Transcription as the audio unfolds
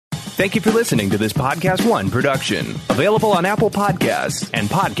Thank you for listening to this Podcast One production. Available on Apple Podcasts and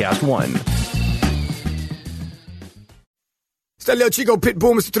Podcast One. It's that little Chico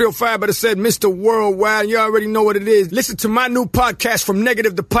Pitbull, Mr. 305, but it said Mr. Worldwide. You already know what it is. Listen to my new podcast, From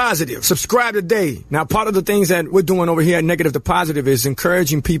Negative to Positive. Subscribe today. Now, part of the things that we're doing over here at Negative to Positive is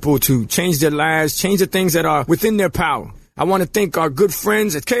encouraging people to change their lives, change the things that are within their power. I want to thank our good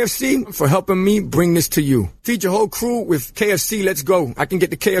friends at KFC for helping me bring this to you. Feed your whole crew with KFC. Let's go. I can get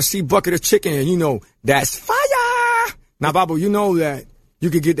the KFC bucket of chicken, and you know, that's fire. Now, Babu, you know that you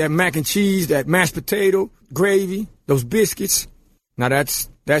could get that mac and cheese, that mashed potato, gravy, those biscuits. Now, that's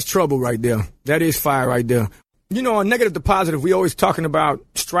trouble right there. That is fire right there. You know, on Negative to Positive, we always talking about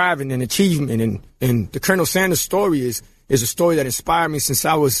striving and achievement, and the Colonel Sanders story is a story that inspired me since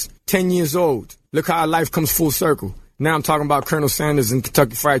I was 10 years old. Look how life comes full circle. Now I'm talking about Colonel Sanders and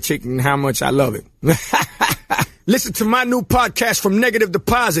Kentucky Fried Chicken and how much I love it. Listen to my new podcast, From Negative to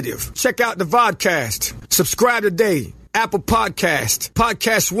Positive. Check out the vodcast. Subscribe today. Apple Podcast,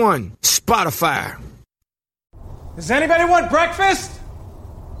 Podcast One, Spotify. Does anybody want breakfast?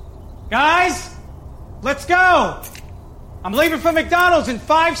 Guys, let's go. I'm leaving for McDonald's in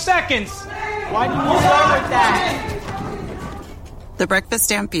 5 seconds. Why didn't you start with that? The Breakfast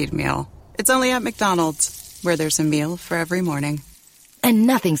Stampede Meal. It's only at McDonald's, where there's a meal for every morning. And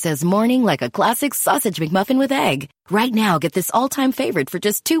nothing says morning like a classic sausage McMuffin with egg. Right now, get this all-time favorite for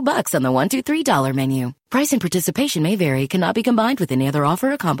just $2 on the $1, $2, $3 menu. Price and participation may vary. Cannot be combined with any other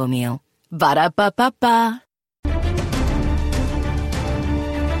offer or combo meal. Ba-da-ba-ba-ba.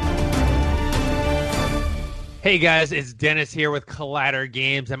 Hey guys, it's Dennis here with Collider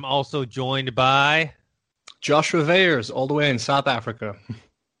Games. I'm also joined by Joshua Vayers, all the way in South Africa.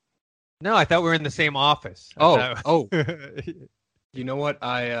 No, I thought we were in the same office. Oh. You know what?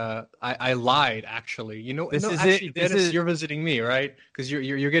 I lied. Actually, Dennis, you're visiting me, right? Because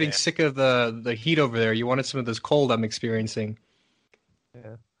you're getting sick of the heat over there. You wanted some of this cold I'm experiencing.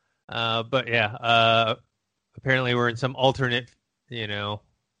 Yeah. Apparently we're in some alternate,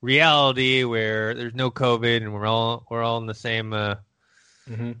 reality where there's no COVID and we're all in the same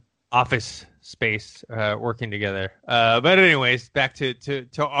office space working together. But anyways, back to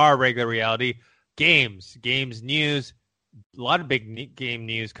our regular reality. Games news. A lot of big game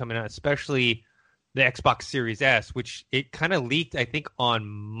news coming out, especially the Xbox Series S, which it kind of leaked, I think, on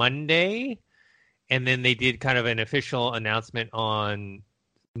Monday. And then they did kind of an official announcement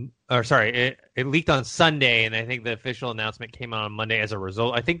it leaked on Sunday, and I think the official announcement came out on Monday as a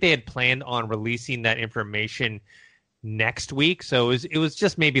result. I think they had planned on releasing that information next week, so it was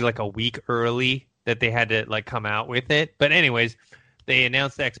just maybe like a week early that they had to come out with it. But anyways, they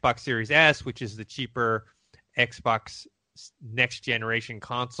announced the Xbox Series S, which is the cheaper Xbox next generation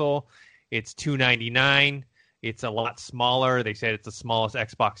console. It's $299. It's a lot smaller. They said it's the smallest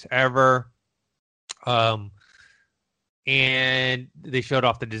Xbox ever. And they showed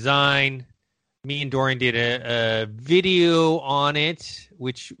off the design. Me and Dorian did a video on it,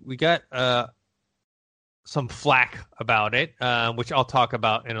 which we got some flack about it, which I'll talk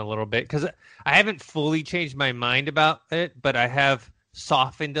about in a little bit, because I haven't fully changed my mind about it, but I have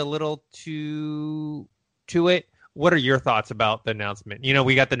softened a little to it. What are your thoughts about the announcement?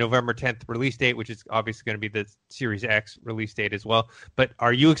 We got the November 10th release date, which is obviously going to be the Series X release date as well. But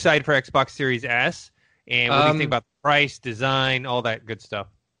are you excited for Xbox Series S? And what do you think about the price, design, all that good stuff?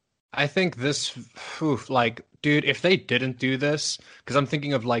 I think this, dude, if they didn't do this, because I'm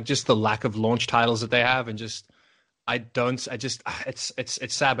thinking of just the lack of launch titles that they have, and it's sad,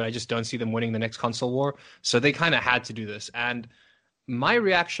 but I just don't see them winning the next console war. So they kind of had to do this. And my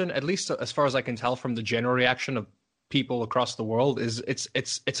reaction, at least as far as I can tell from the general reaction of people across the world, is it's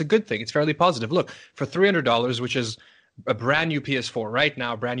a good thing. It's fairly positive. Look, for $300, which is a brand new PS4 right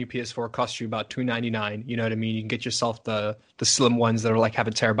now, a brand new PS4 costs you about $299. You know what I mean? You can get yourself the slim ones that are have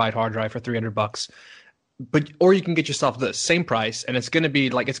a terabyte hard drive for $300. Or you can get yourself the same price, and it's going to be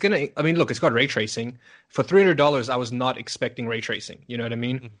look, it's got ray tracing. For $300, I was not expecting ray tracing. You know what I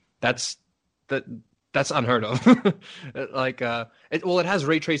mean? Mm-hmm. That's unheard of. It has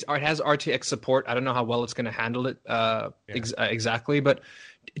ray trace, or it has RTX support. I don't know how well it's going to handle it exactly, but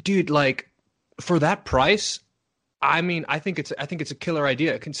dude, for that price, I think it's a killer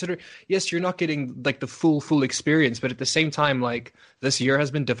idea. Consider, yes, you're not getting the full experience, but at the same time, this year has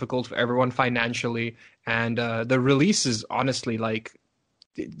been difficult for everyone financially, and the release is honestly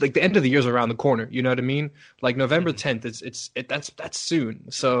the end of the year's around the corner. You know what I mean? November 10th, that's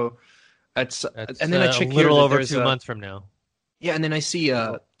soon. So that's and then I check a little over 2 months from now. Yeah, and then I see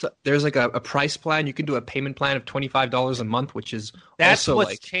there's a price plan. You can do a payment plan of $25 a month, which is that's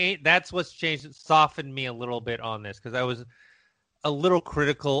what's changed. It softened me a little bit on this, because a little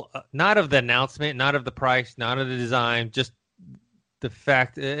critical, not of the announcement, not of the price, not of the design, just the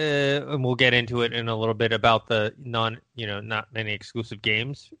fact, and we'll get into it in a little bit about the not many exclusive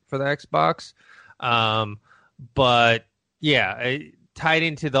games for the Xbox. But yeah, tied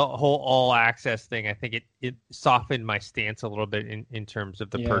into the whole all access thing, I think it softened my stance a little bit in terms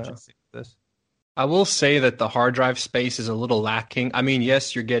of the purchasing of this. I will say that the hard drive space is a little lacking. I mean,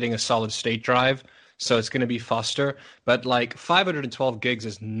 yes, you're getting a solid state drive, so it's going to be faster, but like 512 gigs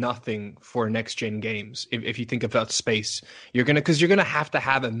is nothing for next gen games. If you think about space, because you're gonna have to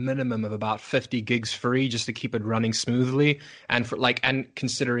have a minimum of about 50 gigs free just to keep it running smoothly, and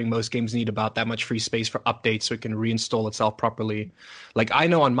considering most games need about that much free space for updates so it can reinstall itself properly. Like I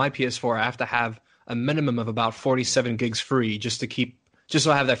know on my PS4 I have to have a minimum of about 47 gigs free just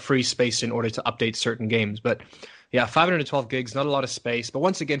so I have that free space in order to update certain games. But yeah, 512 gigs, not a lot of space, but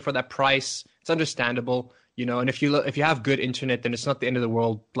once again for that price, it's understandable, and if you have good internet, then it's not the end of the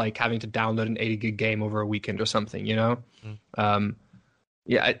world, like having to download an 80 gig game over a weekend or something,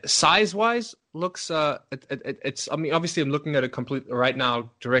 Size wise looks, it's, I mean, obviously I'm looking at it right now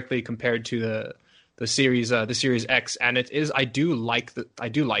directly compared to the Series X, and I do like it.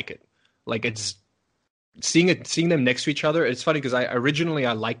 Like it's seeing them next to each other. It's funny because I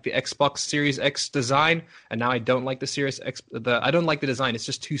liked the Xbox Series X design, and now I don't like the Series X. I don't like the design. It's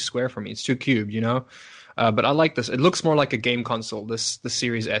just too square for me. It's too cube, But I like this. It looks more like a game console. The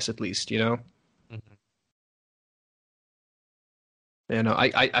Series S, at least, Mm-hmm.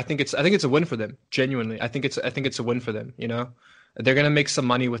 I think it's a win for them. Genuinely, I think it's a win for them. They're gonna make some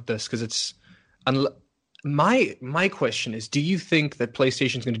money with this because it's. My question is, do you think that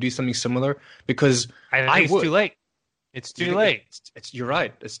PlayStation's going to do something similar? Because I think it's too late. It's too late. You're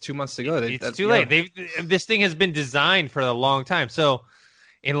right. It's 2 months to go. It's too late. This thing has been designed for a long time. So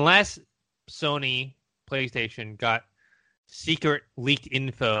unless Sony, PlayStation got secret leaked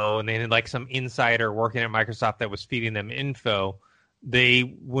info and they had like some insider working at Microsoft that was feeding them info,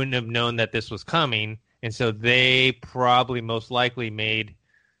 they wouldn't have known that this was coming. And so they probably most likely made...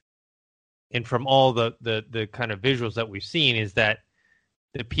 And from all the kind of visuals that we've seen is that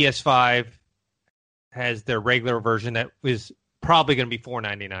the PS5 has their regular version that is probably going to be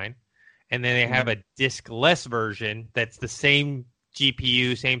 $499, and then they have a disc-less version that's the same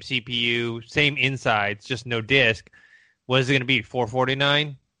GPU, same CPU, same insides, just no disc. What is it going to be?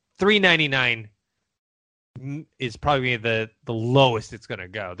 $449? $399 is probably the lowest it's going to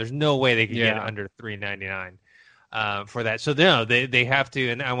go. There's no way they can get it under $399. For that. So no, they have to,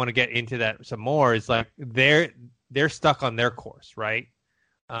 and I want to get into that some more, is like they're stuck on their course, right?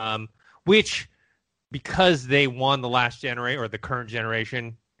 Which, because they won the last generation or the current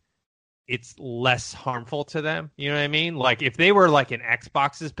generation, it's less harmful to them. You know what I mean? Like if they were like in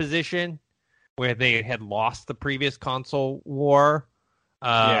Xbox's position where they had lost the previous console war,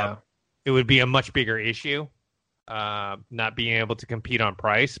 it would be a much bigger issue. Not being able to compete on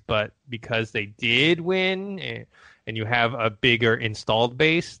price, but because they did win and you have a bigger installed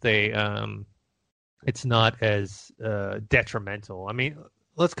base, it's not as detrimental. I mean,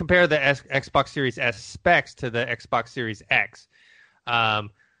 let's compare the Xbox Series S specs to the Xbox Series X. The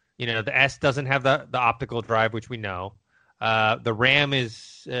S doesn't have the optical drive, which we know. The RAM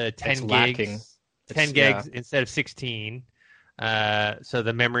is 10 gigs. Lacking. 10 gigs instead of 16. So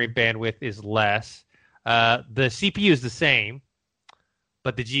the memory bandwidth is less. The CPU is the same,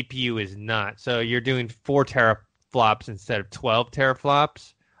 but the GPU is not. So you're doing 4 teraflops instead of 12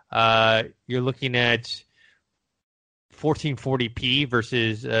 teraflops. You're looking at 1440p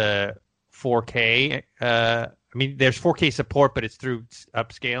versus 4K. I mean, there's 4K support, but it's through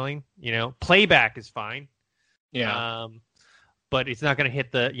upscaling. Playback is fine. Yeah. But it's not going to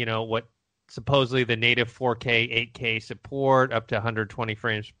hit the, what supposedly the native 4K, 8K support up to 120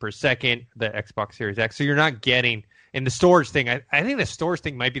 frames per second, the Xbox Series X. So you're not getting, and the storage thing, I think the storage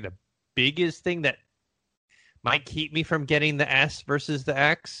thing might be the biggest thing that might keep me from getting the S versus the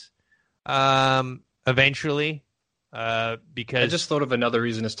X eventually. Because I just thought of another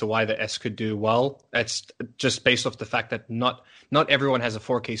reason as to why the S could do well. That's just based off the fact that not everyone has a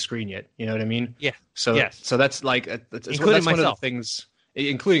 4K screen yet. You know what I mean? Yeah. So that's like including myself. One of the things,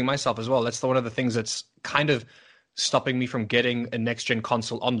 including myself as well. That's one of the things that's kind of stopping me from getting a next gen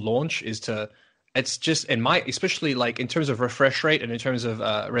console on launch. It's just especially like in terms of refresh rate and in terms of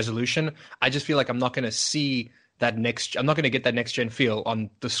resolution. I just feel like I'm not going to see I'm not going to get that next gen feel on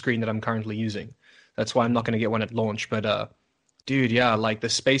the screen that I'm currently using. That's why I'm not going to get one at launch. But Dude, yeah, like the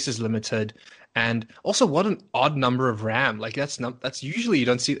space is limited. And also, what an odd number of RAM. Like that's usually you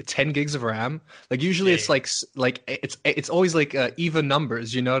don't see 10 gigs of RAM. Like usually it's like it's always like even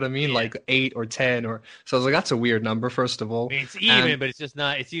numbers. You know what I mean? Yeah. Like 8 or 10 or so. I was like, that's a weird number. First of all, I mean, it's even, but it's just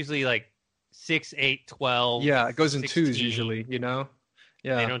not. It's usually like 6, 8, 12. Yeah, it goes in 16. twos usually. You know?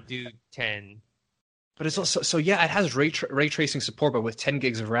 Yeah. They don't do 10. But it's also so yeah, it has ray tracing support, but with 10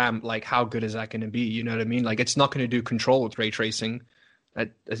 gigs of RAM, like how good is that going to be? You know what I mean? Like it's not going to do control with ray tracing.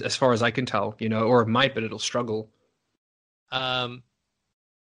 As far as I can tell, you know, or it might, but it'll struggle. They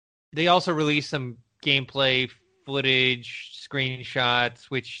also released some gameplay footage, screenshots,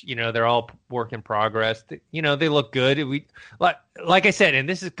 which, you know, they're all work in progress. You know, they look good. Like I said, and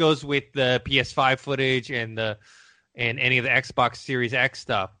this goes with the PS5 footage and any of the Xbox Series X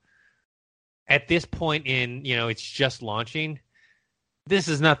stuff. At this point in, you know, it's just launching. This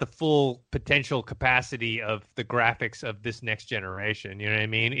is not the full potential capacity of the graphics of this next generation. You know what I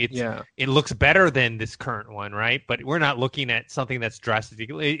mean? It looks better than this current one, right? But we're not looking at something that's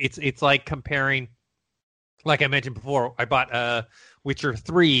drastically. It's like comparing, like I mentioned before, I bought Witcher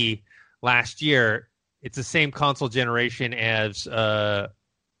 3 last year. It's the same console generation as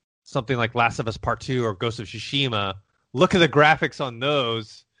something like Last of Us Part 2 or Ghost of Tsushima. Look at the graphics on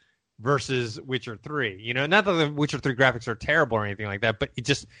those versus Witcher 3. You know, not that the Witcher 3 graphics are terrible or anything like that, but it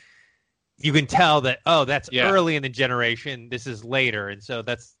just, you can tell that, oh, that's early in the generation, this is later. And so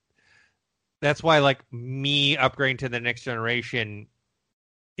that's why, like, me upgrading to the next generation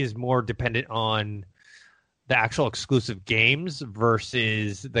is more dependent on the actual exclusive games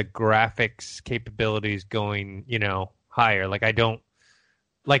versus the graphics capabilities going, you know, higher. Like, I don't,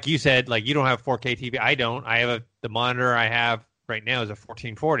 like you said, like, you don't have 4K TV. I don't. I have the monitor I have right now is a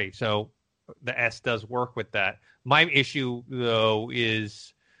 1440, so the S does work with that. My issue, though,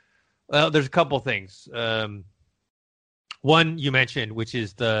 is, well, there's a couple things. One you mentioned, which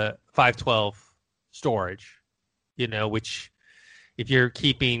is the 512 storage, you know, which if you're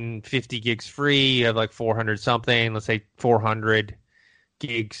keeping 50 gigs free, you have like 400 something, let's say 400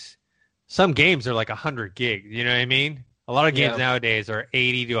 gigs. Some games are like 100 gigs, you know what I mean? A lot of games nowadays are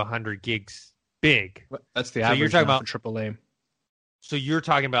 80 to 100 gigs big. That's the average. So you're talking about AAA. So you're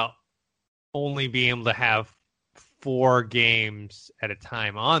talking about only being able to have 4 games at a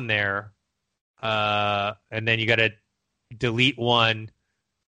time on there, and then you got to delete one,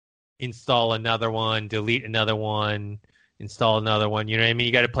 install another one, delete another one, install another one. You know what I mean?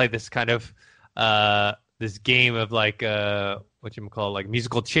 You got to play this kind of this game of like whatchamacallit, like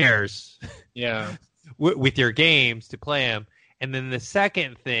musical chairs. Yeah. with your games to play them. And then the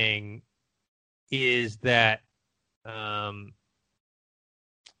second thing is that whatchamacallit,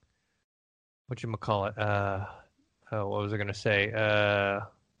 what was I going to say?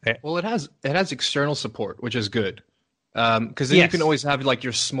 Well, it has external support, which is good. Because then you can always have like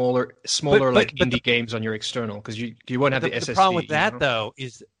your smaller indie games on your external, because you won't have the SSD. The problem with that, though,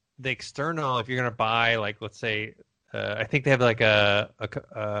 is the external. If you're going to buy, like, let's say, I think they have like a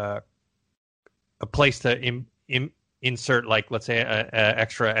place to insert, like, let's say, a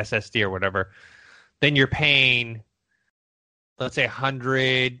extra SSD or whatever. Then you're paying, let's say,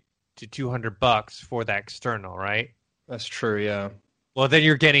 $100 to $200 for that external, right? That's true, yeah. Well, then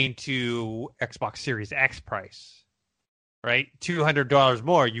you're getting to Xbox Series X price, right? $200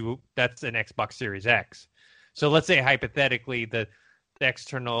 more, that's an Xbox Series X. So let's say hypothetically the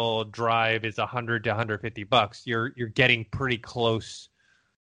external drive is $100 to $150. You're getting pretty close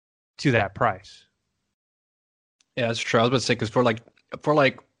to that price. Yeah, that's true. I was about to say, because for like,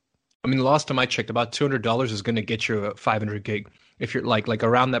 I mean, the last time I checked, about $200 is going to get you a 500 gig. If you're like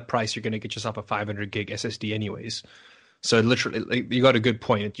around that price, you're going to get yourself a 500 gig SSD anyways. So literally, like, you got a good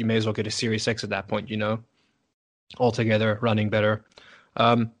point. You may as well get a Series X at that point, you know, altogether running better.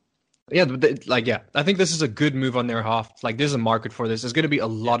 I think this is a good move on their half. Like, there's a market for this. There's going to be a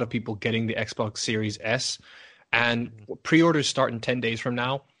lot of people getting the Xbox Series S, and pre-orders start in 10 days from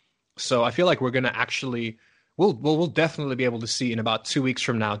now. So I feel like we're going to actually, we'll definitely be able to see in about 2 weeks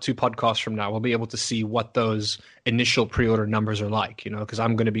from now, 2 podcasts from now, we'll be able to see what those initial pre-order numbers are like, you know, because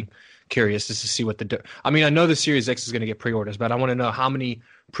I'm going to be curious just to see what I mean, I know the Series X is going to get pre-orders, but I want to know how many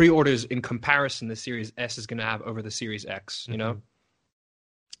pre-orders in comparison the Series S is going to have over the Series X, you know?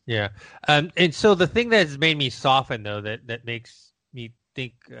 Yeah. And so the thing that has made me soften, though, that makes me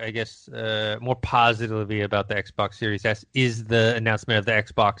think, I guess, more positively about the Xbox Series S is the announcement of the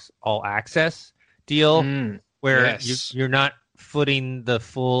Xbox All Access deal, where you're not footing the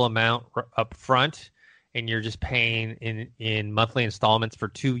full amount up front, and you're just paying in monthly installments for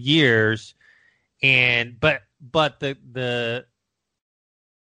 2 years. And but the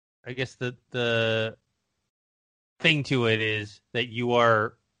I guess the thing to it is that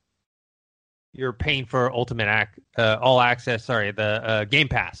you're paying for All Access. Sorry, the Game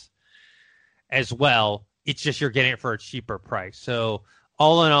Pass as well. It's just you're getting it for a cheaper price. So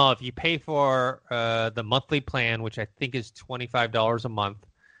all in all, if you pay for the monthly plan, which I think is $25 a month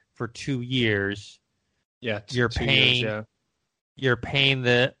for 2 years, you're paying.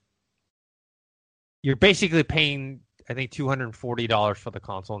 You're basically paying, I think, $240 for the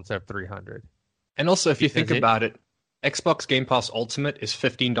console instead of $300. And also, if you think about it, Xbox Game Pass Ultimate is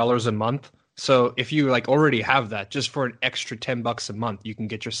 $15 a month. So if you already have that, just for an extra $10 a month, you can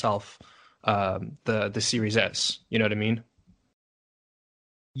get yourself the Series S. You know what I mean?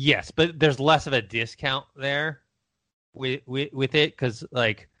 Yes, but there's less of a discount there with it because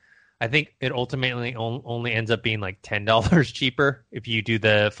I think it ultimately only ends up being $10 cheaper if you do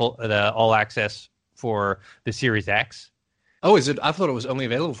the all access for the Series X. Oh, is it? I thought it was only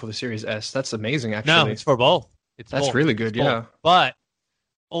available for the Series S. That's amazing, actually. No, it's for both. That's both. Really good, yeah. But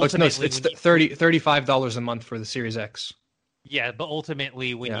ultimately, it's $35 a month for the Series X. Yeah, but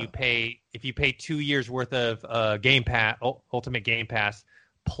ultimately, if you pay 2 years worth of Game Pass, Ultimate Game Pass,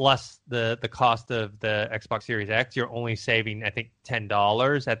 plus the cost of the Xbox Series X, you're only saving, I think,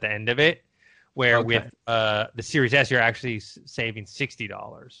 $10 at the end of it. Where with the Series S, you're actually saving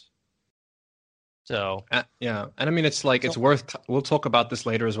 $60. So yeah, and I mean, it's worth. We'll talk about this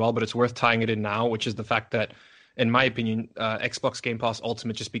later as well, but it's worth tying it in now, which is the fact that, in my opinion, Xbox Game Pass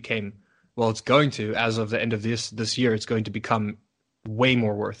Ultimate just became. Well, it's going to, as of the end of this year, it's going to become way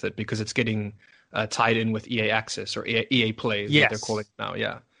more worth it because it's getting tied in with EA Access or EA Play, is what they're calling it now.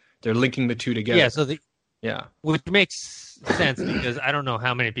 Yeah, they're linking the two together. Yeah, so which makes sense because I don't know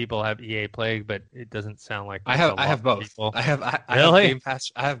how many people have EA Play, but it doesn't sound like I have both. People. I have Game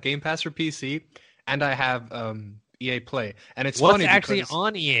Pass. I have Game Pass for PC, and I have EA Play. And it's what's funny actually because...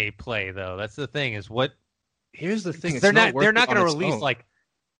 on EA Play though. That's the thing. Is what here's the thing. They're not going to release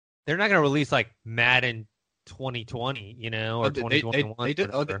they're not going to release Madden 2020, or 2021. They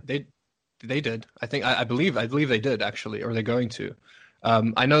did. They did. I believe they did actually, or they're going to.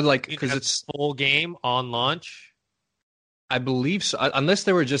 I know, because it's full game on launch. I believe so, unless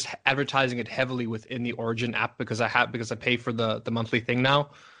they were just advertising it heavily within the Origin app because I pay for the monthly thing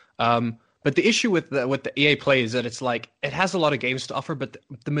now. But the issue with the EA Play is that it's it has a lot of games to offer, but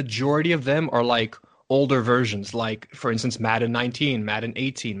the majority of them are older versions, for instance Madden 19, Madden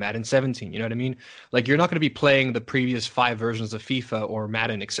 18, Madden 17. You know what I mean? You're not going to be playing the previous 5 versions of FIFA or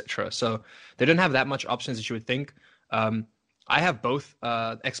Madden, etc. So they don't have that much options that you would think. I have both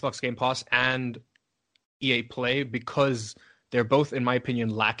Xbox Game Pass and EA Play because they're both, in my opinion,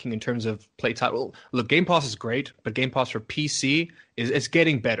 lacking in terms of play time. Well, look, Game Pass is great, but Game Pass for PC it's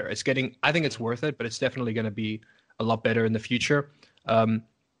getting better. I think it's worth it, but it's definitely going to be a lot better in the future. I'm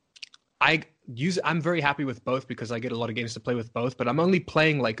very happy with both because I get a lot of games to play with both, but I'm only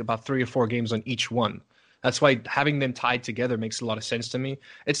playing about 3 or 4 games on each one. That's why having them tied together makes a lot of sense to me.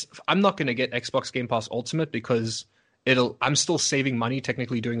 I'm not going to get Xbox Game Pass Ultimate because I'm still saving money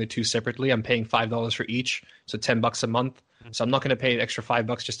technically doing the two separately. I'm paying $5 for each, so $10 a month. So I'm not going to pay an extra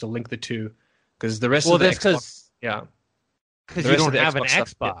 $5 just to link the two because the rest of the Xbox, because you don't have an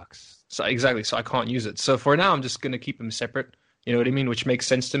Xbox. So exactly, so I can't use it. So for now, I'm just going to keep them separate. You know what I mean? Which makes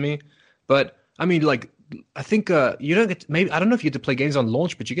sense to me. But I mean, I think you don't get I don't know if you get to play games on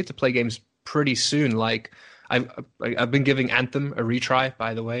launch, but you get to play games pretty soon. I've been giving Anthem a retry.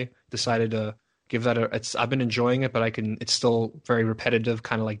 By the way, decided to give that I've been enjoying it, but it's still very repetitive,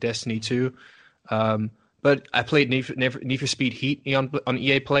 kind of like Destiny 2. But I played Need for Speed Heat on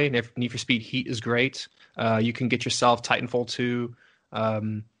EA Play. Need for Speed Heat is great. You can get yourself Titanfall 2. A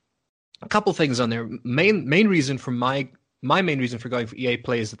couple things on there. Main reason for my main reason for going for EA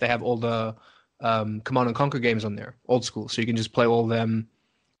Play is that they have all the Command & Conquer games on there, old school. So you can just play all of them.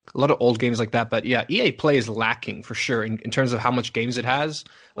 A lot of old games like that. But yeah, EA Play is lacking for sure in terms of how much games it has.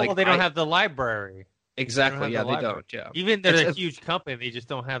 Well, they don't have the library. Exactly. They don't. Yeah. Even they're a huge company, they just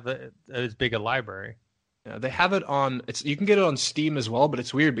don't have as big a library. Yeah, they have it on. You can get it on Steam as well, but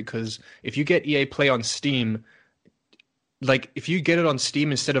it's weird because if you get EA Play on Steam, if you get it on Steam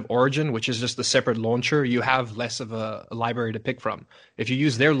instead of Origin, which is just a separate launcher, you have less of a library to pick from. If you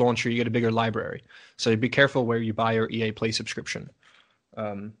use their launcher, you get a bigger library. So be careful where you buy your EA Play subscription.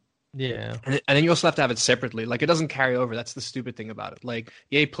 Yeah. And then you also have to have it separately. It doesn't carry over. That's the stupid thing about it.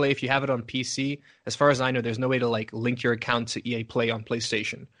 EA Play, if you have it on PC, as far as I know, there's no way to link your account to EA Play on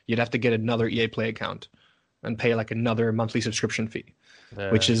PlayStation. You'd have to get another EA Play account and pay another monthly subscription fee,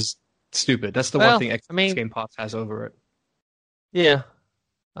 which is stupid. That's the one thing Xbox Game Pass has over it. Yeah.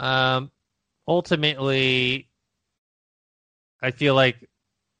 Ultimately, I feel like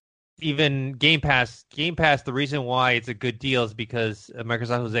even Game Pass. Game Pass, the reason why it's a good deal is because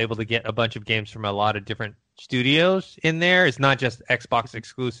Microsoft was able to get a bunch of games from a lot of different studios in there. It's not just Xbox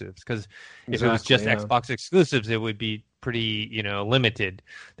exclusives, because if it was just Xbox exclusives, it would be pretty, limited.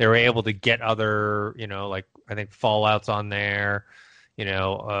 They were able to get other, like I think Fallout's on there,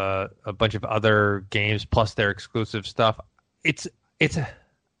 a bunch of other games plus their exclusive stuff.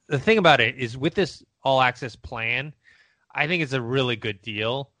 The thing about it is, with this all access plan, I think it's a really good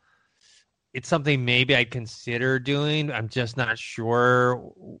deal. It's something maybe I'd consider doing. I'm just not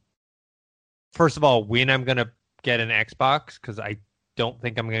sure. First of all, when I'm going to get an Xbox, because I don't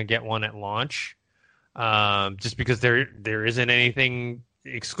think I'm going to get one at launch. Just because there isn't anything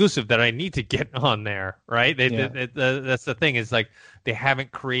exclusive that I need to get on there, right? That's the thing, is like they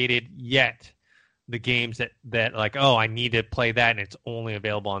haven't created yet the games that like, oh, I need to play that and it's only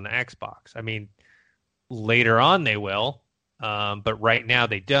available on the Xbox. I mean, later on they will, but right now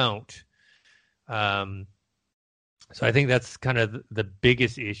they don't. So I think that's kind of the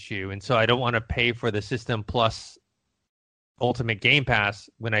biggest issue. And so I don't want to pay for the System Plus Ultimate Game Pass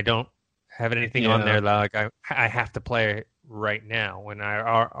when I don't have anything on there that like I have to play right now, when I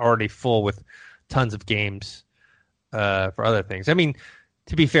are already full with tons of games for other things. I mean,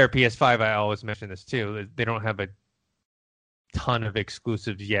 to be fair, PS5, I always mention this too, they don't have a ton of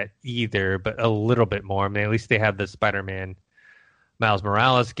exclusives yet either, but a little bit more. I mean, at least they have the Spider-Man Miles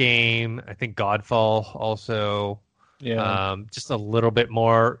Morales game. I think Godfall also. Yeah. Just a little bit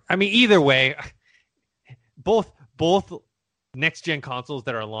more. I mean, either way, both next-gen consoles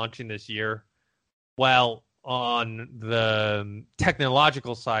that are launching this year, while on the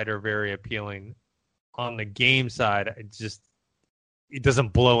technological side are very appealing, on the game side, it doesn't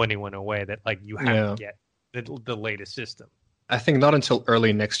blow anyone away that like you have to get the latest system. I think not until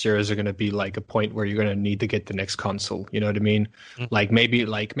early next year is there going to be like a point where you're going to need to get the next console. You know what I mean? Mm-hmm. Like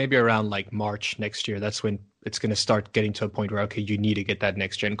maybe around like March next year, that's when it's going to start getting to a point where, okay, you need to get that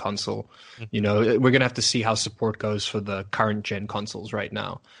next gen console. Mm-hmm. We're going to have to see how support goes for the current gen consoles right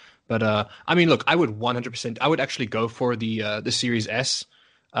now. But I mean, look, I would 100%. I would actually go for the Series S.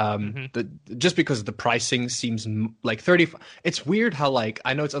 Just because the pricing seems like $30. It's weird how, like,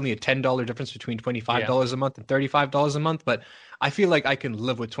 I know it's only a $10 difference between $25 a month and $35 a month, but I feel like I can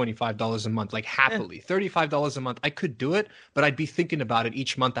live with $25 a month, like, happily. $35 a month, I could do it, but I'd be thinking about it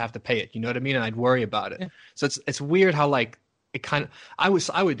each month. I have to pay it, you know what I mean? And I'd worry about it. So it's weird how, like, it kind of, I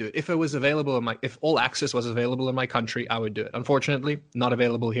would do it if it was available if all access was available in my country. I would do it. Unfortunately, not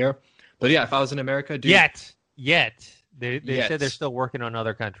available here. But yeah, if I was in America, dude, yet. They said they're still working on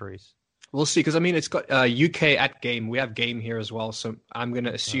other countries. We'll see, because I mean, it's got UK at Game. We have Game here as well, so I'm going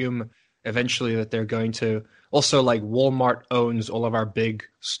to assume eventually that they're going to also, like, Walmart owns all of our big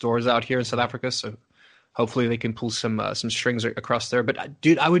stores out here in South Africa, so hopefully they can pull some strings across there. But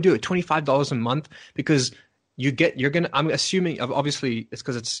dude, I would do it $25 a month, because I'm assuming, obviously it's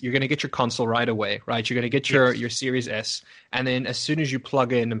because you're going to get your console right away, right? You're going to get your Series S, and then as soon as you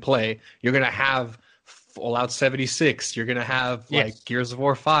plug in and play, you're going to have Fallout 76, you're going to have like Gears of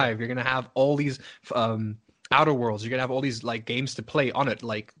War 5, you're going to have all these Outer Worlds, you're going to have all these like games to play on it,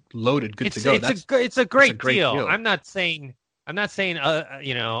 like loaded, good to go. It's a great deal. I'm not saying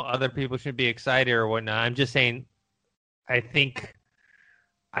other people should be excited or whatnot. I'm just saying I think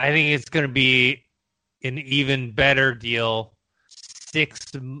it's going to be an even better deal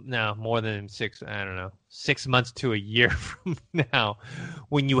 6 months to a year from now,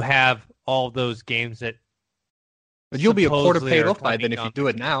 when you have all those games that. But you'll be a quarter paid off by then if you do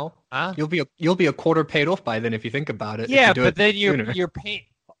it now. Huh? You'll be a quarter paid off by then if you think about it. Yeah, but then you're paying.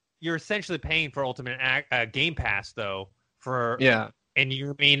 You're essentially paying for Ultimate Game Pass though. And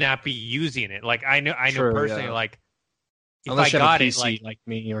you may not be using it. Like I know personally. Yeah. Like if unless I got you have a PC, it, like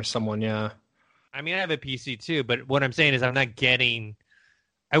me or someone, yeah. I mean, I have a PC too, but what I'm saying is I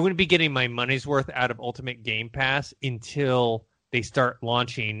wouldn't be getting my money's worth out of Ultimate Game Pass until they start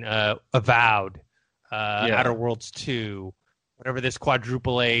launching Avowed, Outer Worlds 2, whatever this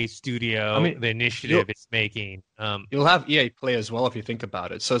quadruple A studio, the initiative is making. You'll have EA Play as well if you think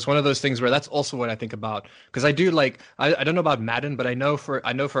about it. So it's one of those things where that's also what I think about. Because I do I don't know about Madden, but I know for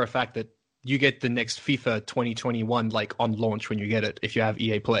a fact that you get the next FIFA 2021 like on launch when you get it if you have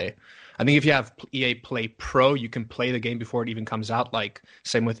EA Play. I think if you have EA Play Pro, you can play the game before it even comes out. Like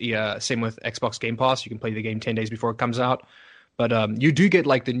same with Xbox Game Pass, you can play the game 10 days before it comes out. But you do get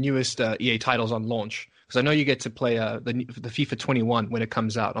like the newest EA titles on launch, because I know you get to play the FIFA 21 when it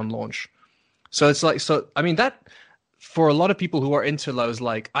comes out on launch. So it's like, I mean, that for a lot of people who are into those,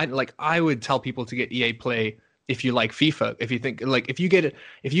 I would tell people to get EA Play if you like FIFA, if you think like if you get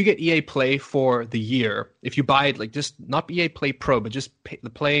EA Play for the year, if you buy it like just not EA Play Pro, but just the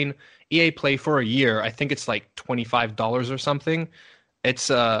plain EA Play for a year, I think it's like $25 or something. It's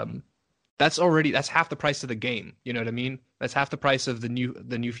that's half the price of the game. You know what I mean? That's half the price of the new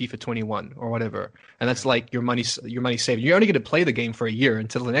FIFA 21 or whatever, and that's like your money saved. You're only going to play the game for a year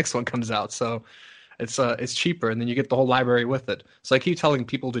until the next one comes out, so it's cheaper, and then you get the whole library with it. So I keep telling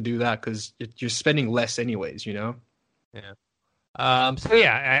people to do that because you're spending less anyways, you know? Yeah. So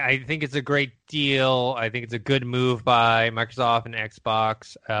yeah, I think it's a great deal. I think it's a good move by Microsoft and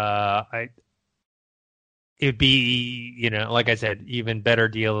Xbox. It'd be, you know, like I said, even better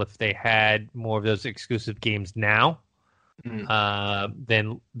deal if they had more of those exclusive games now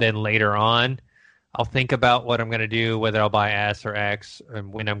than later on. I'll think about what I'm going to do, whether I'll buy S or X,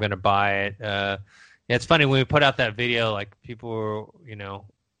 and when I'm going to buy it. Yeah, it's funny when we put out that video, like people were, you know,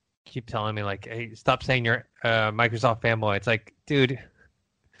 keep telling me like, "Hey, stop saying you're Microsoft fanboy." It's like, dude,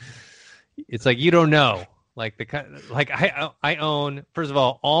 it's like you don't know. Like I own, first of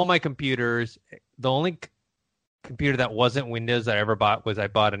all my computers. The only computer that wasn't Windows that I ever bought was I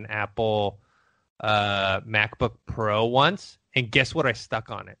bought an Apple MacBook Pro once, and guess what I stuck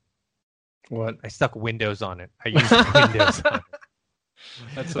on it? What? I stuck Windows on it. I used Windows on it.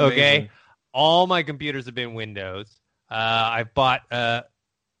 That's amazing. Okay. All my computers have been Windows. I bought the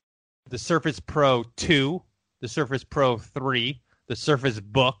Surface Pro 2, the Surface Pro 3, the Surface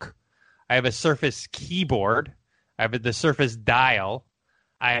Book. I have a Surface keyboard. I have the Surface Dial.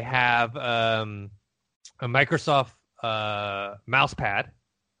 I have a Microsoft mouse pad.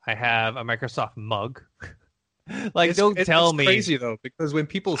 I have a Microsoft mug. Like, don't tell me. It's crazy though, because when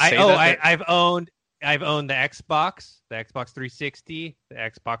people say I've owned the Xbox 360, the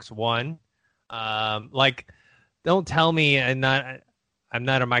Xbox One. Like, don't tell me I'm not a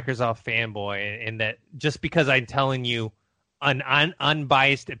Microsoft fanboy, and that just because I'm telling you an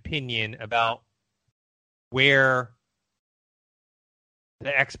unbiased opinion about where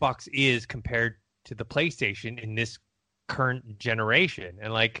the Xbox is compared to the PlayStation in this current generation,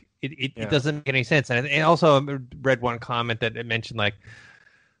 and like it doesn't make any sense. And also I read one comment that it mentioned, like,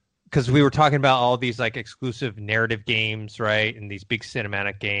 because we were talking about all these like exclusive narrative games, right, and these big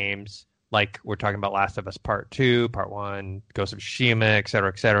cinematic games, like we're talking about Last of Us Part 2, Part 1, Ghost of Tsushima, et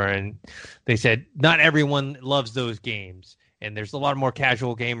cetera, and they said not everyone loves those games, and there's a lot more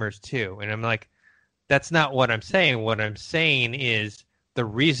casual gamers too. And I'm like, that's not what I'm saying. What I'm saying is the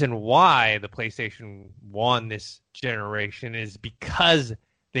reason why the PlayStation won this generation is because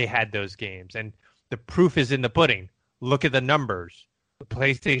they had those games. And the proof is in the pudding. Look at the numbers. The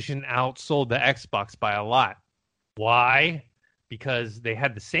PlayStation outsold the Xbox by a lot. Why? Because they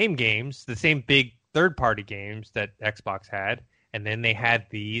had the same games, the same big third-party games that Xbox had, and then they had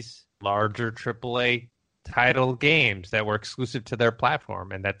these larger AAA title games that were exclusive to their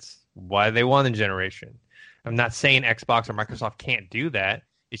platform, and that's why they won the generation. I'm not saying Xbox or Microsoft can't do that.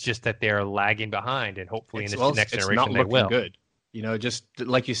 It's just that they're lagging behind, and hopefully in this next generation they will. Good. You know, just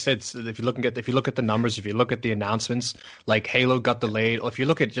like you said, if you look at the numbers, if you look at the announcements, like Halo got delayed, or if you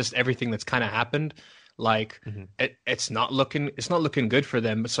look at just everything that's kind of happened, like it's not looking good for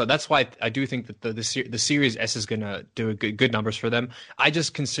them. So that's why I do think that the Series S is gonna do good numbers for them. I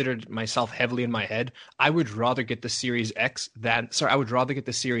just considered myself heavily in my head. I would rather get the Series S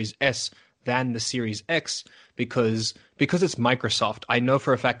than the Series X because it's Microsoft. I know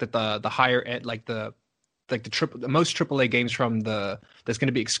for a fact that the higher end, the most AAA games that's going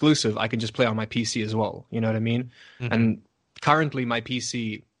to be exclusive, I can just play on my PC as well. You know what I mean? Mm-hmm. And currently, my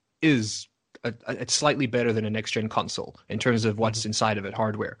PC is it's slightly better than a next gen console in terms of what's inside of it,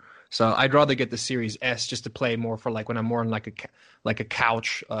 hardware. So I'd rather get the Series S just to play more for like when I'm more in like a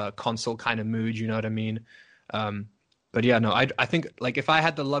couch console kind of mood. You know what I mean? But yeah, no, I think like if I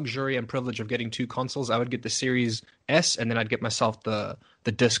had the luxury and privilege of getting two consoles, I would get the Series S, and then I'd get myself the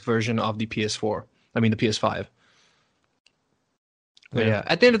disc version of the PS4. I mean the PS5. But yeah,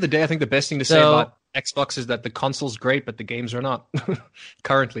 at the end of the day, I think the best thing to say about Xbox is that the console's great, but the games are not.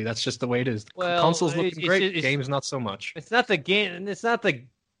 Currently, that's just the way it is. Well, console's looking great, games not so much. It's not the game, and it's not the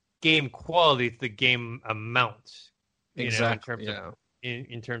game quality; it's the game amount. Exactly.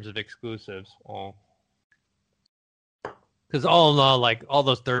 In terms of exclusives. Because all in all, like all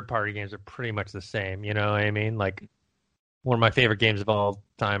those third-party games are pretty much the same. You know what I mean? Like one of my favorite games of all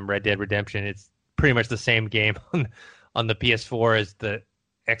time, Red Dead Redemption. It's pretty much the same game on the PS4 as the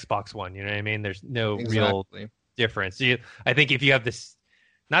Xbox One. You know what I mean? There's no real difference. I think if you have this,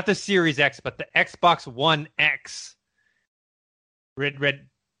 not the Series X, but the Xbox One X, Red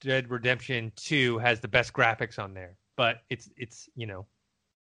Dead Redemption 2 has the best graphics on there. But it's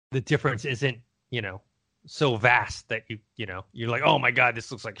the difference isn't so vast that you're like, oh my god,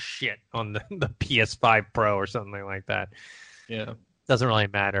 this looks like shit on the PS5 Pro or something like that. Yeah, doesn't really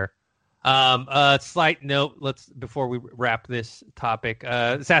matter. Slight note, before we wrap this topic,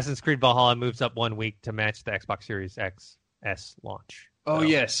 Assassin's Creed Valhalla moves up 1 week to match the Xbox Series XS launch. Oh, so,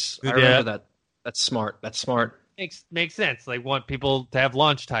 yes. I remember that. That's smart. Makes sense. They want people to have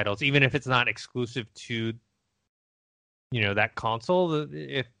launch titles, even if it's not exclusive to, that console.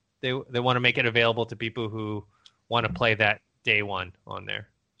 If they want to make it available to people who want to play that day one on there.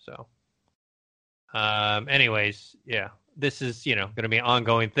 So, anyways, yeah, this is, going to be an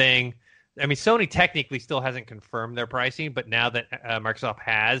ongoing thing. I mean, Sony technically still hasn't confirmed their pricing, but now that Microsoft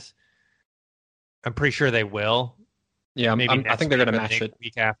has, I'm pretty sure they will. Yeah, I think they're going to match it.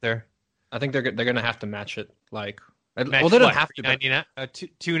 Week after. I think they're going to have to match it. Like, they don't have to.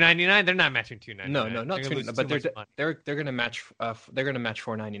 $299. They're not matching $299. No, not $299. But they're going to match. They're going to match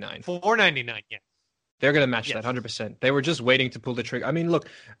 $499. $499. Yeah. They're going to match that 100%. They were just waiting to pull the trigger. I mean, look,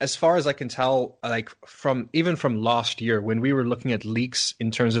 as far as I can tell, like from last year, when we were looking at leaks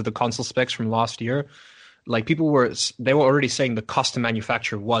in terms of the console specs from last year, like they were already saying the cost to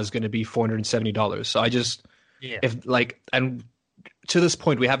manufacture was going to be $470. So and to this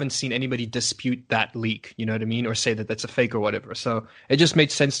point, we haven't seen anybody dispute that leak, you know what I mean? Or say that that's a fake or whatever. So it just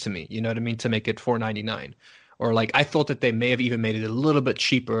made sense to me, you know what I mean? To make it $499. Or like, I thought that they may have even made it a little bit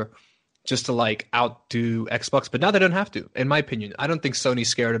cheaper just to like outdo Xbox, but now they don't have to. In my opinion, I don't think Sony's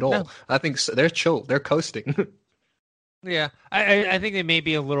scared at all. No. I think they're chill. They're coasting. Yeah, I think they may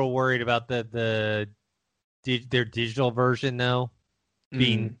be a little worried about their digital version though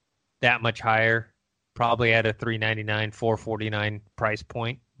being that much higher, probably at a $399, $449 price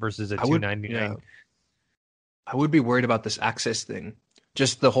point versus a $299. Yeah. I would be worried about this access thing,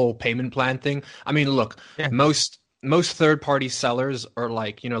 just the whole payment plan thing. I mean, look, most third-party sellers are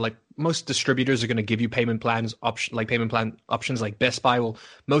like, like most distributors are going to give you payment plan options. Like Best Buy will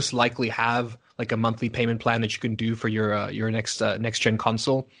most likely have like a monthly payment plan that you can do for your next gen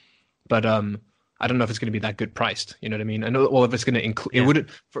console. But I don't know if it's going to be that good priced. You know what I mean? I know. Well, if it's going to include, it wouldn't.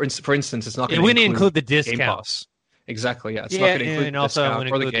 For instance, it's not going to include the discount. Game Pass. Exactly. Yeah, it's not going to include the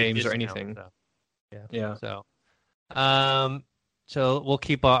discount or the games or anything. So. Yeah. So we'll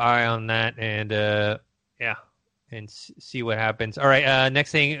keep our eye on that and and see what happens. All right,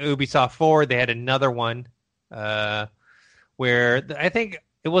 next thing, Ubisoft Forward, they had another one where I think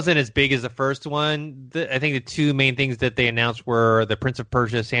it wasn't as big as the first one. I think the two main things that they announced were the Prince of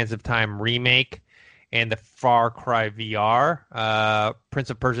Persia Sands of Time remake and the Far Cry VR. Prince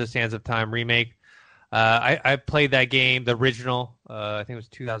of Persia Sands of Time remake. I played that game, the original, I think it was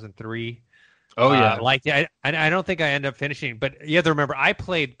 2003. Oh, yeah. Like I don't think I ended up finishing, but you have to remember, I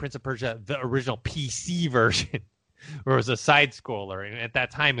played Prince of Persia, the original PC version, where it was a side scroller, and at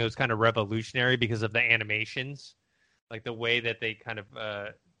that time it was kind of revolutionary because of the animations, like the way that they kind of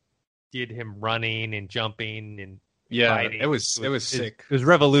did him running and jumping and fighting. It was sick. It was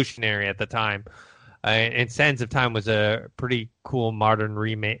revolutionary at the time. And Sands of Time was a pretty cool modern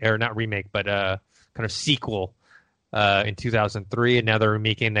remake, or not remake, but kind of sequel in 2003, and now they're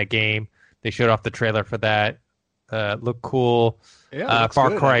remaking that game. They showed off the trailer for that. Looked cool. Yeah,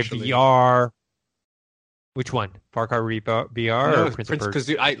 Far Cry VR. Which one? Far Cry VR or Prince of Persia?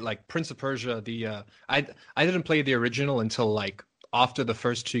 Because I like Prince of Persia. I didn't play the original until like after the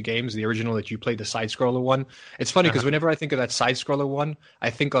first two games. The original that you played, the side scroller one. It's funny because whenever I think of that side scroller one, I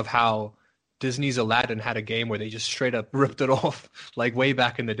think of how Disney's Aladdin had a game where they just straight up ripped it off, like way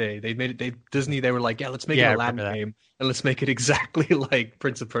back in the day. They made it. They were like, let's make an Aladdin game and let's make it exactly like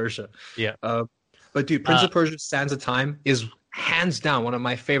Prince of Persia. Yeah. But dude, Prince of Persia: Sands of Time is hands down one of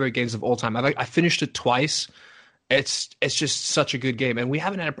my favorite games of all time. I finished it twice. It's just such a good game, and we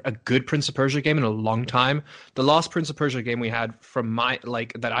haven't had a good Prince of Persia game in a long time. The last Prince of Persia game we had from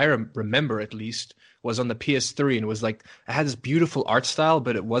that I remember at least was on the PS3, and it was like it had this beautiful art style,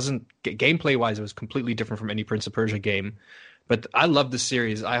 but it wasn't gameplay wise. It was completely different from any Prince of Persia game. But I love the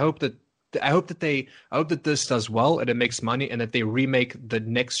series. I hope that this does well and it makes money, and that they remake the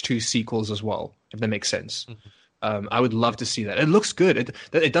next two sequels as well, if that makes sense. Mm-hmm. I would love to see that. It looks good.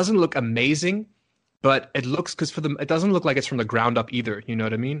 It doesn't look amazing, but it looks it doesn't look like it's from the ground up either. You know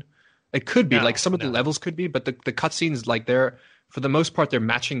what I mean? It could be some of the levels could be, but the cutscenes, like for the most part, they're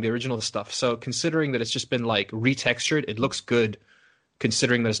matching the original stuff. So considering that it's just been like retextured, it looks good.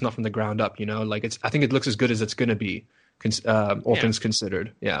 Considering that it's not from the ground up, I think it looks as good as it's going to be, all things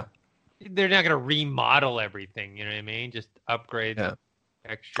considered. Yeah. They're not going to remodel everything, you know what I mean? Just upgrade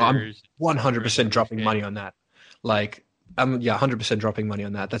extras. I'm 100% dropping money on that. I'm 100% dropping money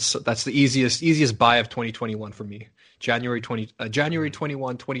on that. That's the easiest buy of 2021 for me. January 21,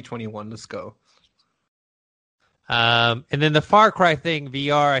 2021. Let's go. And then the Far Cry thing,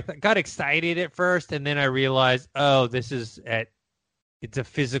 VR, I got excited at first, and then I realized, it's a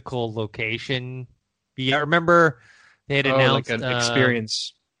physical location. VR. Remember they had announced like an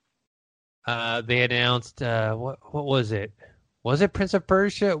experience. They had announced what was it? Was it Prince of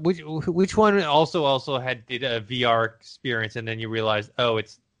Persia? Which one also did a VR experience, and then you realize,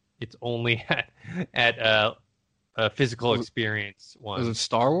 it's only at a physical experience one. Was it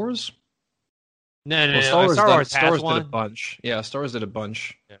Star Wars? No. Star Wars has one. Did a bunch. Yeah, Star Wars did a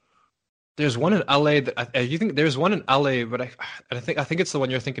bunch. Yeah. There's one in LA. You think there's one in LA, but I think it's the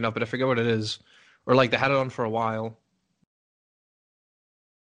one you're thinking of, but I forget what it is. Or like they had it on for a while.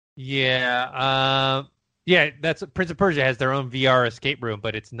 Yeah. That's Prince of Persia has their own VR escape room,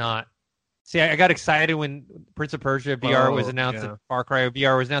 but it's not. See, I got excited when Prince of Persia VR was announced, and Far Cry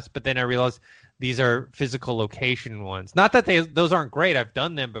VR was announced, but then I realized these are physical location ones. Not that those aren't great. I've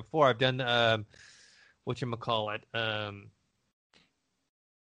done them before. I've done whatchamacallit,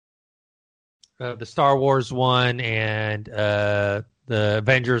 the Star Wars one and the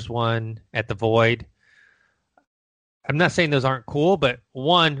Avengers one at the Void. I'm not saying those aren't cool, but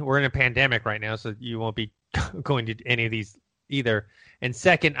one, we're in a pandemic right now, so you won't be going to any of these either. And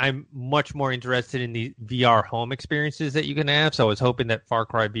second, I'm much more interested in the VR home experiences that you can have. So I was hoping that Far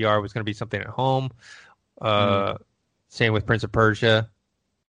Cry VR was going to be something at home. Same with Prince of Persia.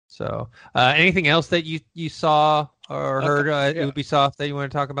 So anything else that you saw or heard at Ubisoft that you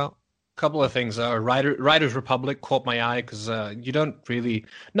want to talk about? Couple of things. Riders Republic caught my eye because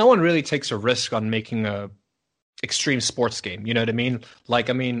no one really takes a risk on making a extreme sports game. You know what I mean?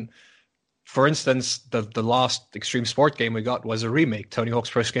 For instance, the last extreme sport game we got was a remake, Tony Hawk's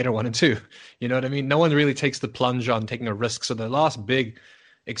Pro Skater 1 and 2. You know what I mean? No one really takes the plunge on taking a risk. So the last big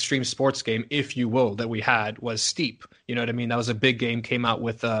extreme sports game, if you will, that we had was Steep. You know what I mean? That was a big game, came out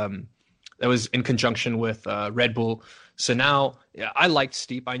with that was in conjunction with Red Bull. So now, I liked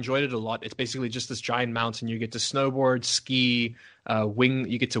Steep. I enjoyed it a lot. It's basically just this giant mountain. You get to snowboard, ski,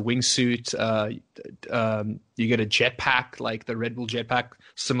 you get to wingsuit. You get a jetpack, like the Red Bull jetpack,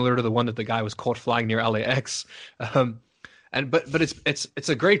 similar to the one that the guy was caught flying near LAX. But it's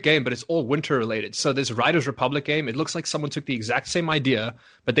a great game, but it's all winter related. So this Riders Republic game, it looks like someone took the exact same idea,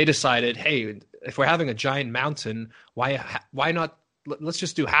 but they decided, hey, if we're having a giant mountain, why not? Let's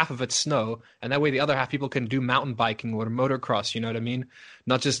just do half of it snow, and that way the other half people can do mountain biking or motocross, you know what I mean?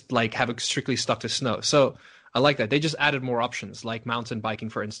 Not just like have it strictly stuck to snow. So I like that. They just added more options, like mountain biking,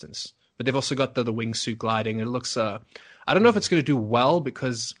 for instance. But they've also got the wingsuit gliding. It looks, I don't know if it's going to do well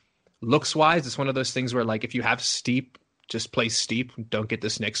because looks-wise, it's one of those things where like if you have Steep, just play Steep, don't get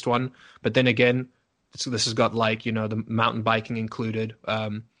this next one. But then again, this has got like, the mountain biking included.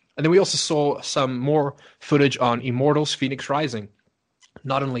 And then we also saw some more footage on Immortals Phoenix Rising.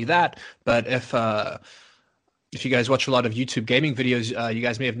 Not only that, but if you guys watch a lot of YouTube gaming videos, you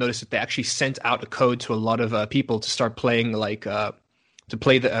guys may have noticed that they actually sent out a code to a lot of people to start playing, to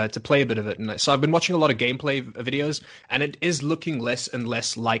play a bit of it. And so I've been watching a lot of gameplay videos, and it is looking less and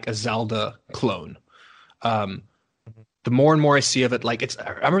less like a Zelda clone. The more and more I see of it, like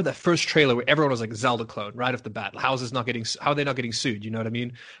I remember that first trailer where everyone was like Zelda clone right off the bat. How are they not getting sued? You know what I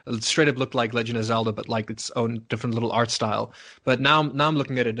mean? It straight up looked like Legend of Zelda, but like its own different little art style. But now I'm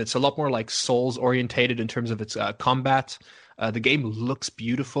looking at it, it's a lot more like Souls orientated in terms of its combat. The game looks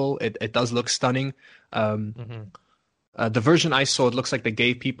beautiful. It does look stunning. The version I saw, it looks like they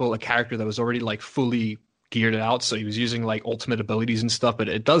gave people a character that was already like fully geared out, so he was using like ultimate abilities and stuff, but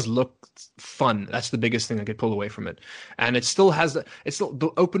it does look fun. That's the biggest thing I could pull away from it. And it still has the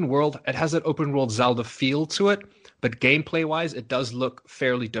open world. It has that open world Zelda feel to it, but gameplay wise, it does look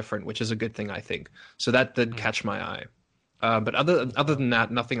fairly different, which is a good thing, I think. So that did catch my eye. But other than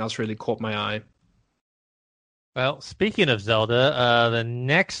that, nothing else really caught my eye. Well, speaking of Zelda, the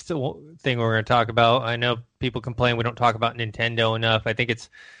next thing we're going to talk about, I know people complain we don't talk about Nintendo enough. I think it's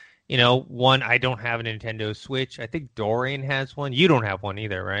one, I don't have a Nintendo Switch. I think Dorian has one. You don't have one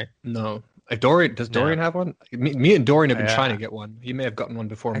either, right? No. Does Dorian have one? Me and Dorian have been trying to get one. He may have gotten one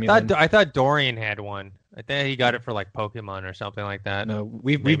before me. I thought Dorian had one. I think he got it for like Pokemon or something like that. No,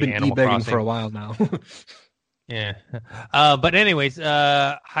 we've been eBaying for a while now. Yeah. But anyways,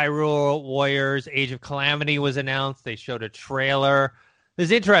 Hyrule Warriors Age of Calamity was announced. They showed a trailer. This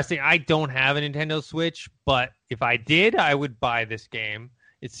is interesting. I don't have a Nintendo Switch, but if I did, I would buy this game.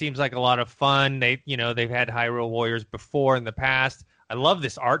 It seems like a lot of fun. They've had Hyrule Warriors before in the past. I love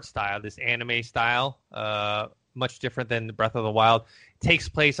this art style, this anime style, much different than Breath of the Wild. It takes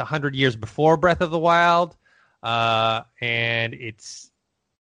place 100 years before Breath of the Wild, and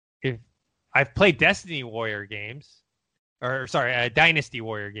I've played Destiny Warrior games, or sorry, Dynasty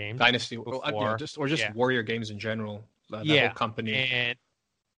Warrior games. Dynasty, before. just Warrior games in general. That whole company.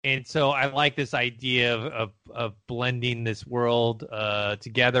 And so I like this idea of blending this world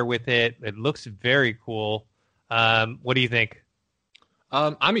together with it. It looks very cool. What do you think?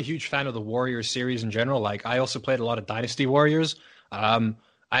 I'm a huge fan of the Warriors series in general. Like, I also played a lot of Dynasty Warriors. I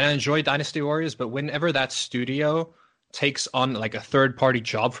enjoy Dynasty Warriors, but whenever that studio takes on like a third-party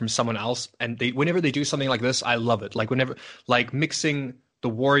job from someone else, and whenever they do something like this, I love it. Like mixing the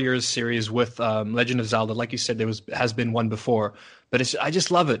Warriors series with Legend of Zelda, like you said, has been one before, but I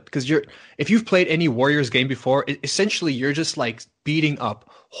just love it because if you've played any Warriors game before, essentially you're just like beating up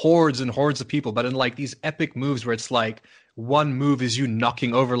hordes and hordes of people, but in like these epic moves where it's like one move is you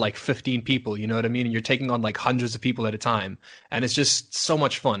knocking over like 15 people, you know what I mean? And you're taking on like hundreds of people at a time, and it's just so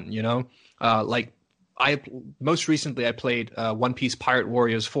much fun, you know? Most recently I played One Piece Pirate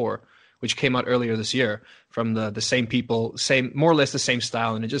Warriors 4, which came out earlier this year from the same people, more or less the same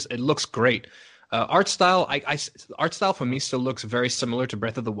style, and it looks great. Art style for me still looks very similar to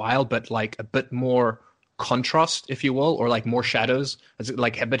Breath of the Wild, but like a bit more contrast, if you will, or like more shadows. It's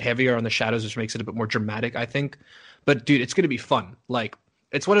like a bit heavier on the shadows, which makes it a bit more dramatic, I think. But dude, it's gonna be fun. Like,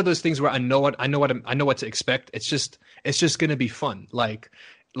 it's one of those things where I know what to expect. It's just gonna be fun. Like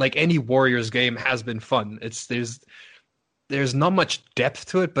any Warriors game has been fun. There's not much depth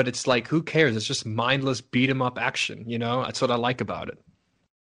to it, but it's like, who cares? It's just mindless beat 'em up action. You know, that's what I like about it.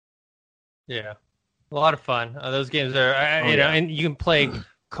 Yeah, a lot of fun. Those games are, and you can play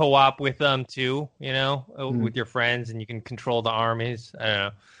co-op with them too. You know, with your friends, and you can control the armies. I don't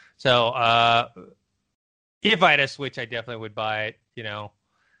know. So, if I had a Switch, I definitely would buy it. You know,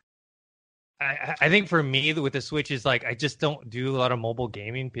 I think for me with the Switch is like, I just don't do a lot of mobile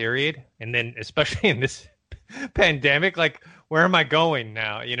gaming. Period. And then especially in this pandemic, like, where am I going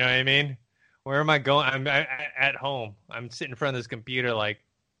now? You know what I mean? Where am I going? I'm at home. I'm sitting in front of this computer like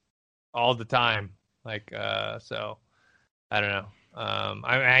all the time. Like, so I don't know.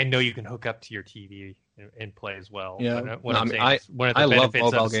 I know you can hook up to your TV and play as well. Yeah. One of the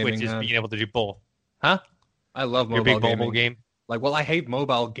benefits of the Switch is being able to do both. Huh? I love mobile Your big mobile game. Like, well, I hate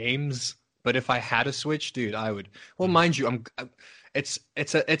mobile games, but if I had a Switch, dude, I would. Well, mind you, it's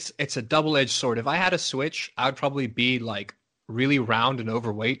a double-edged sword. If I had a Switch, I would probably be like really round and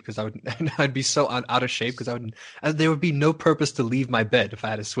overweight because I'd be so out of shape because there would be no purpose to leave my bed if I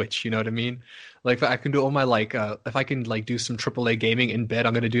had a Switch. You know what I mean? Like, if I can do all my if I can like do some AAA gaming in bed,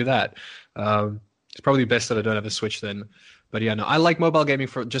 I'm gonna do that. It's probably best that I don't have a Switch then. But yeah, no, I like mobile gaming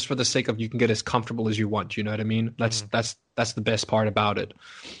for the sake of you can get as comfortable as you want. You know what I mean? That's the best part about it.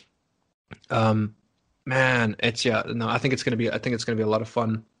 Man, I think it's gonna be a lot of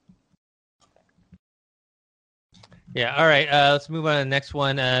fun. Yeah. All right. Let's move on to the next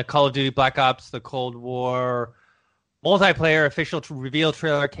one. Call of Duty Black Ops: The Cold War multiplayer official reveal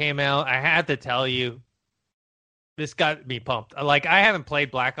trailer came out. I had to tell you, this got me pumped. Like, I haven't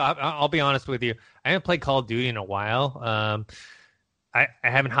played Black Ops. I'll be honest with you. I haven't played Call of Duty in a while. I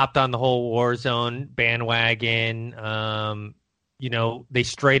haven't hopped on the whole Warzone bandwagon. You know, they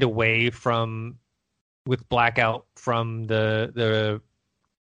strayed away with Blackout from the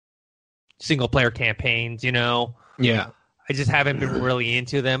single player campaigns, you know. Yeah. I just haven't been really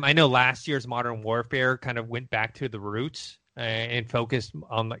into them. I know last year's Modern Warfare kind of went back to the roots and focused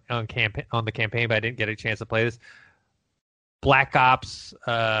on the campaign, but I didn't get a chance to play this. Black Ops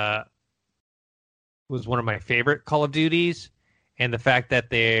was one of my favorite Call of Duties, and the fact that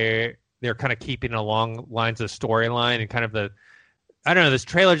they're kind of keeping along lines of storyline and kind of this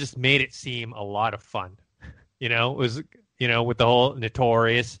trailer just made it seem a lot of fun. You know, it was, you know, with the whole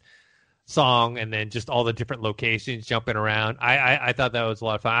Notorious song and then just all the different locations jumping around. I thought that was a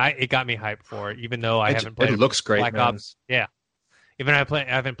lot of fun. It got me hyped for it, even though I haven't played. It looks great, Black man. Ops. Yeah, even though I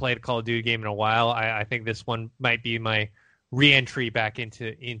haven't played a Call of Duty game in a while. I think this one might be my re-entry back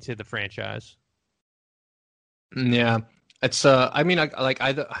into the franchise. Yeah, it's. I mean,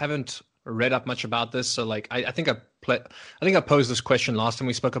 I haven't read up much about this, so like I think I posed this question last time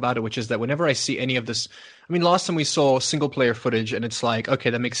we spoke about it, which is that whenever I see any of this, I mean, last time we saw single player footage, and it's like, okay,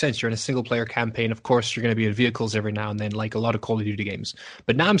 that makes sense. You're in a single player campaign, of course, you're going to be in vehicles every now and then, like a lot of Call of Duty games.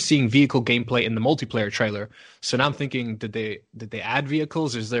 But now I'm seeing vehicle gameplay in the multiplayer trailer, so now I'm thinking, did they add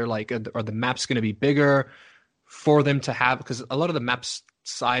vehicles? Is there like, are the maps going to be bigger for them to have? Because a lot of the maps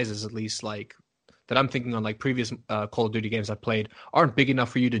sizes, at least like that I'm thinking on like previous Call of Duty games I've played, aren't big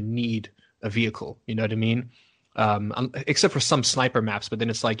enough for you to need a vehicle. You know what I mean? Except for some sniper maps, but then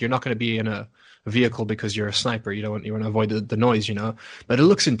it's like you're not going to be in a vehicle because you're a sniper. You want to avoid the noise, you know. But it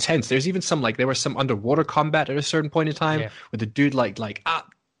looks intense. There's even there was some underwater combat at a certain point in time with the dude like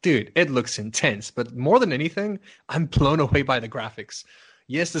dude, it looks intense. But more than anything, I'm blown away by the graphics.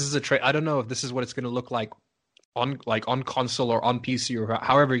 Yes, this is I don't know if this is what it's going to look like on console or on PC or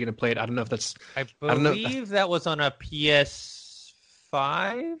however you're going to play it. I don't know if that's. I believe that was on a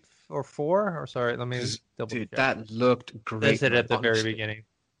PS5 or 4. Or sorry, let me double check. Dude, that looked great. That's it at the very beginning.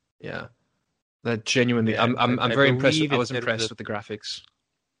 Yeah, that genuinely. Yeah, I'm very impressed. I was impressed with the graphics.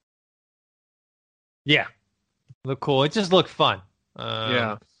 Yeah, looked cool. It just looked fun.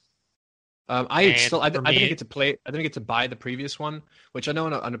 Yeah. I didn't get to play. I didn't get to buy the previous one, which I know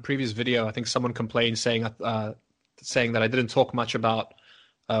on a previous video, I think someone complained saying that I didn't talk much about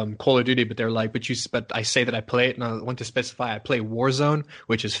Call of Duty, but they're like, but I say that I play it, and I want to specify I play Warzone,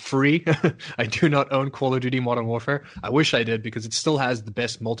 which is free. I do not own Call of Duty Modern Warfare. I wish I did, because it still has the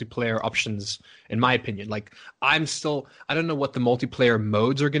best multiplayer options, in my opinion. Like, I don't know what the multiplayer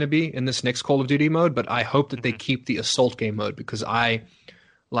modes are going to be in this next Call of Duty mode, but I hope that they keep the assault game mode, because I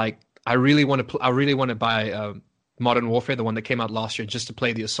really want to buy Modern Warfare, the one that came out last year, just to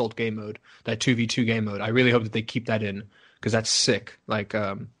play the assault game mode, that 2v2 game mode. I really hope that they keep that in, because that's sick. Like,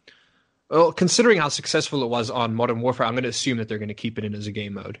 well, considering how successful it was on Modern Warfare, I'm going to assume that they're going to keep it in as a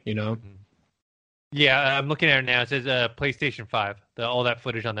game mode, you know? Yeah, I'm looking at it now. It says PlayStation 5. All that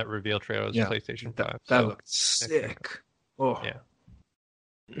footage on that reveal trailer was PlayStation 5. That looked sick. Oh. Yeah.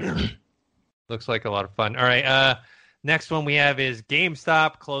 Looks like a lot of fun. All right, next one we have is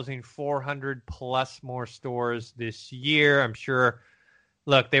GameStop closing 400 plus more stores this year. I'm sure,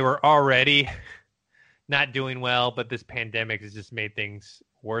 look, they were already not doing well, but this pandemic has just made things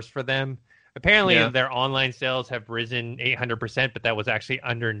worse for them. Apparently, their online sales have risen 800%, but that was actually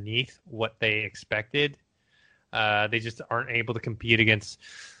underneath what they expected. They just aren't able to compete against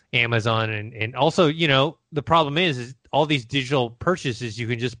Amazon. And also, you know, the problem is all these digital purchases you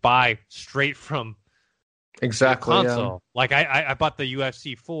can just buy straight from exactly console. Like I bought the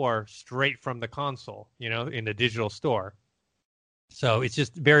UFC 4 straight from the console, you know, in the digital store. So it's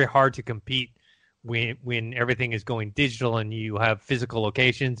just very hard to compete when everything is going digital and you have physical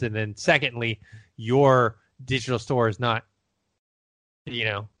locations. And then secondly, your digital store is not, you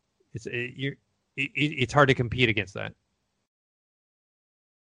know, it's hard to compete against that.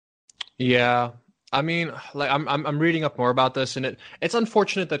 Yeah. I mean, like I'm reading up more about this, and it's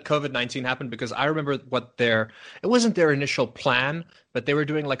unfortunate that COVID-19 happened, because I remember it wasn't their initial plan, but they were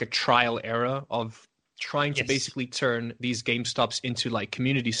doing like a trial era of trying to basically turn these GameStops into like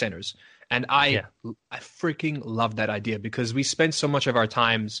community centers. And I freaking love that idea, because we spend so much of our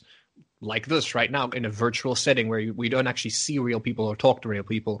times like this right now in a virtual setting where we don't actually see real people or talk to real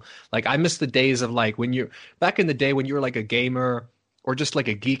people. Like, I miss the days of like back in the day when you were like a gamer or just like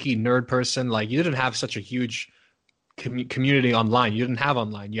a geeky nerd person. Like, you didn't have such a huge community online. You didn't have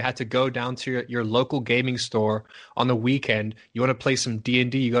online. You had to go down to your local gaming store on the weekend. You want to play some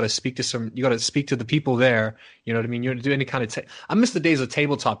D&D, you got to speak to the people there. You know what I mean? You want to do any kind of I miss the days of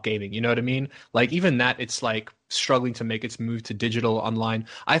tabletop gaming, you know what I mean? Like, even that, it's like struggling to make its move to digital online.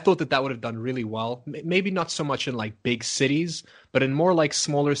 I thought that would have done really well. Maybe not so much in like big cities, but in more like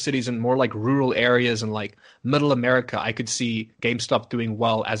smaller cities and more like rural areas and like middle America, I could see GameStop doing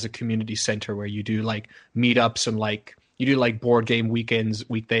well as a community center where you do like meetups and like you do like board game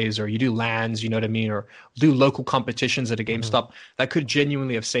weekdays, or you do LANs, you know what I mean, or do local competitions at a GameStop. That could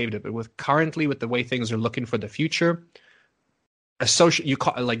genuinely have saved it. But with the way things are looking for the future, you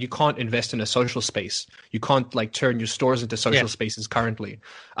can't invest in a social space. You can't like turn your stores into social spaces currently,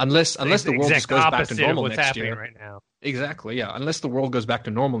 unless the world just goes back to normal next year. Right now. Exactly, yeah. Unless the world goes back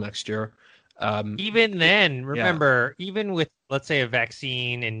to normal next year. Even then, remember, even with, let's say, a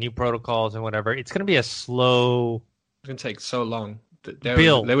vaccine and new protocols and whatever, it's going to be a slow. It's going to take so long. They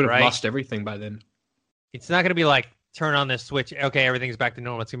would have lost everything by then. It's not going to be like turn on this switch. Okay, everything's back to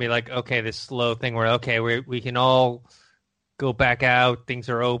normal. It's going to be like, okay, this slow thing where we can all go back out. Things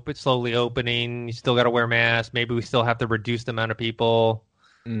are slowly opening. You still got to wear masks. Maybe we still have to reduce the amount of people.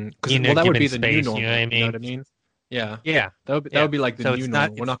 That would be the new normal. You know what I mean? Yeah. Yeah. That would be like the new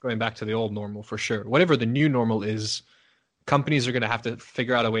normal. We're not going back to the old normal for sure. Whatever the new normal is, companies are going to have to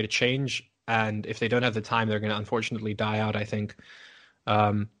figure out a way to change. And if they don't have the time, they're going to unfortunately die out, I think.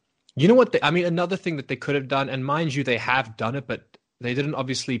 You know what? Another thing that they could have done, and mind you, they have done it, but they didn't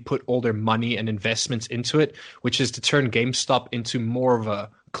obviously put all their money and investments into it, which is to turn GameStop into more of a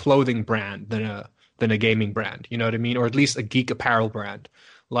clothing brand than a gaming brand. You know what I mean? Or at least a geek apparel brand.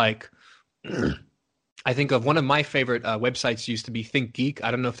 Like, I think of one of my favorite websites used to be Think Geek.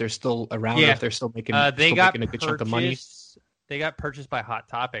 I don't know if they're still around, or if they're still making, making a good chunk of money. They got purchased by Hot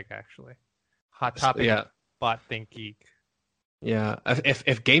Topic, actually. Hot Topic bought Think Geek. Yeah,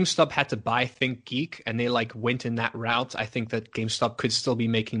 if GameStop had to buy ThinkGeek and they like went in that route, I think that GameStop could still be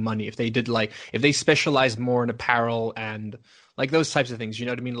making money if they did like if they specialized more in apparel and like those types of things. You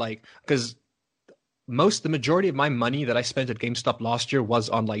know what I mean? Like because the majority of my money that I spent at GameStop last year was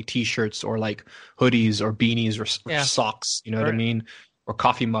on like T-shirts or like hoodies or beanies or socks. You know what I mean? Or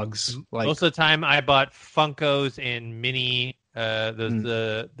coffee mugs. Like most of the time, I bought Funkos and mini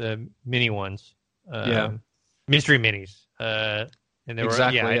the mini ones. Mystery minis. And there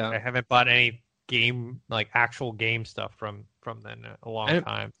I haven't bought any actual game stuff from them in a long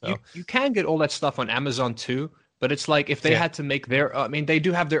time. So you can get all that stuff on Amazon too, but it's like if they had to make their, I mean, they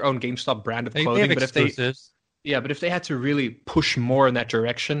do have their own GameStop brand of clothing, but if they had to really push more in that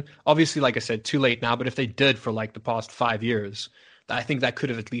direction, obviously, like I said, too late now. But if they did for like the past 5 years, I think that could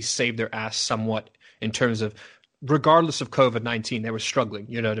have at least saved their ass somewhat in terms of. Regardless of COVID-19, they were struggling.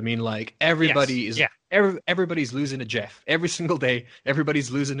 You know what I mean? Like everybody's losing to Jeff every single day.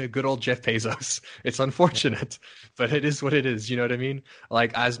 Everybody's losing to good old Jeff Bezos. It's unfortunate, but it is what it is. You know what I mean?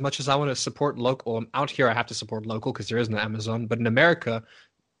 Like as much as I want to support local, out here I have to support local because there is no Amazon. But in America,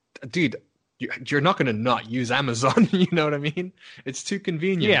 dude, you're not going to not use Amazon. You know what I mean? It's too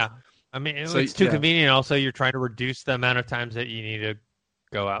convenient. Yeah, I mean it's too convenient. Also, you're trying to reduce the amount of times that you need to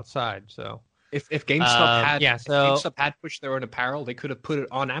go outside. So. If GameStop had pushed their own apparel, they could have put it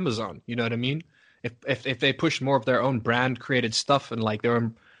on Amazon. You know what I mean? If they pushed more of their own brand created stuff and like their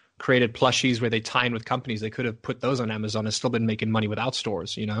own created plushies where they tie in with companies, they could have put those on Amazon and still been making money without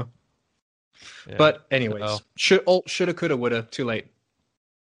stores. You know. Yeah, but anyways, shoulda, coulda, woulda. Too late.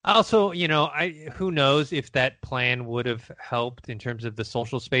 Also, who knows if that plan would have helped in terms of the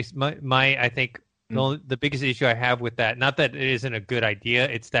social space. I think the biggest issue I have with that, not that it isn't a good idea,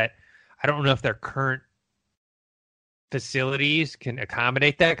 it's that. I don't know if their current facilities can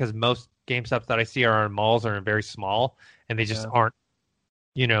accommodate that because most GameStops that I see are in malls are very small and they just aren't,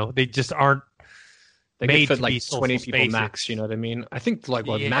 they just aren't made to like be 20 people spaces. Max. You know what I mean? I think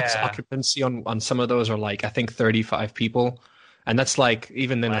max occupancy on some of those are like, I think 35 people. And that's like,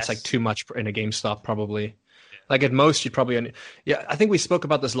 even then that's like too much in a GameStop probably. Like at most you'd probably, I think we spoke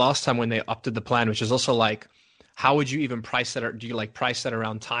about this last time when they opted the plan, which is also like, how would you even price that? Or do you like price that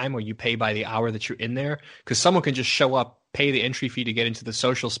around time or you pay by the hour that you're in there? Because someone can just show up, pay the entry fee to get into the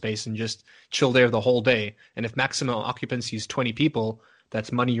social space and just chill there the whole day. And if maximum occupancy is 20 people,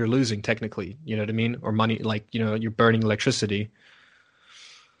 that's money you're losing technically. You know what I mean? Or money, like, you're burning electricity.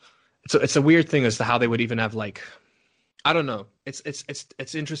 It's a weird thing as to how they would even have like, I don't know. It's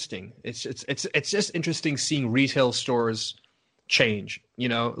interesting. It's just interesting seeing retail stores change.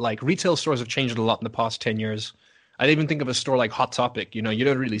 Like retail stores have changed a lot in the past 10 years. I even think of a store like Hot Topic. You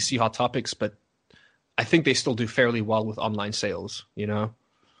don't really see Hot Topics, but I think they still do fairly well with online sales. Mm-hmm.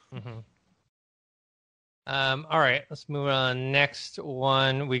 All right, let's move on. Next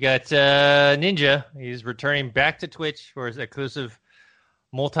one, we got Ninja. He's returning back to Twitch for his exclusive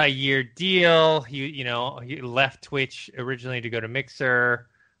multi-year deal. He left Twitch originally to go to Mixer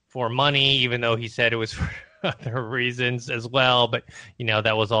for money, even though he said it was for other reasons as well. But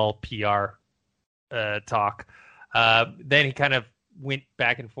that was all PR talk. Then he kind of went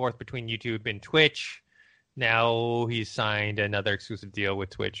back and forth between YouTube and Twitch. Now he's signed another exclusive deal with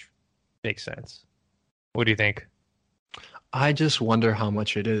Twitch. Makes sense. What do you think? I just wonder how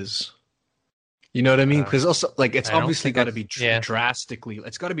much it is. You know what I mean? Because also, like, it's obviously got to be drastically.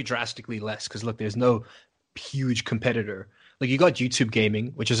 It's got to be drastically less. Because look, there's no huge competitor. Like you got YouTube Gaming,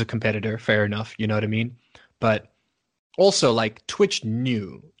 which is a competitor. Fair enough. You know what I mean? But also, like Twitch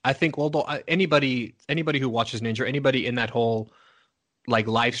knew. I think, although anybody who watches Ninja, anybody in that whole like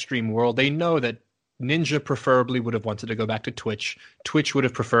live stream world, they know that Ninja preferably would have wanted to go back to Twitch. Twitch would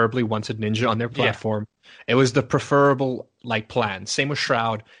have preferably wanted Ninja on their platform. Yeah. It was the preferable like plan. Same with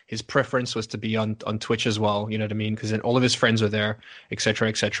Shroud. His preference was to be on Twitch as well. You know what I mean? Because then all of his friends are there, etc.,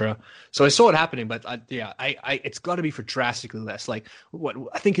 etc. So I saw it happening, but it's got to be for drastically less. Like what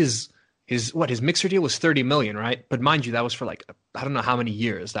I think his Mixer deal was 30 million, right? But mind you, that was for like I don't know how many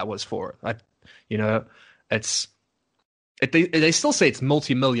years that was for. They still say it's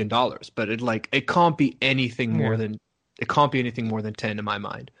multi-million dollars, but it can't be anything more than 10 in my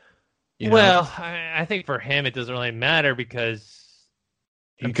mind. Well, I think for him it doesn't really matter because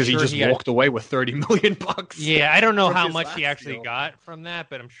he just walked away with $30 million. Yeah, I don't know how much he actually got from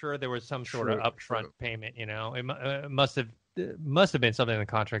that, but I'm sure there was some sort of upfront payment. It must have been something in the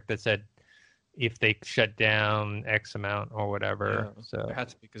contract that said if they shut down X amount or whatever. Yeah, so it had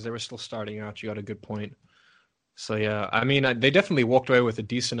to be because they were still starting out. You got a good point. So yeah, I mean, they definitely walked away with a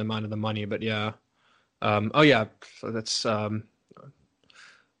decent amount of the money, but yeah. So that's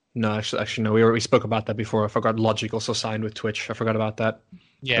No, actually, no. We spoke about that before. I forgot Logic also signed with Twitch. I forgot about that.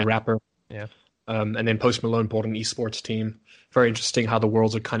 Yeah. The rapper. Yeah. And then Post Malone bought an esports team. Very interesting how the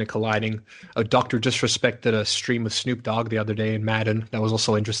worlds are kind of colliding. Dr. Disrespect did a stream with Snoop Dogg the other day in Madden. That was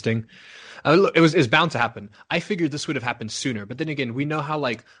also interesting. Look, it was bound to happen. I figured this would have happened sooner, but then again, we know how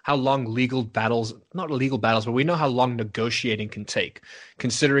long legal battles, not legal battles, but we know how long negotiating can take.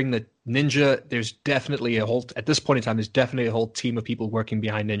 Considering that Ninja, there's definitely at this point in time, there's definitely a whole team of people working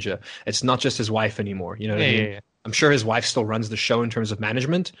behind Ninja. It's not just his wife anymore. You know what I mean? Yeah. I'm sure his wife still runs the show in terms of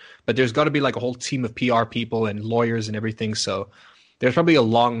management, but there's got to be like a whole team of PR people and lawyers and everything. So there's probably a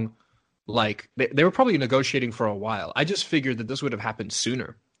long, they were probably negotiating for a while. I just figured that this would have happened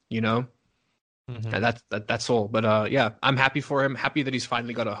sooner, you know? Mm-hmm. And that's all. But yeah, I'm happy for him. Happy that he's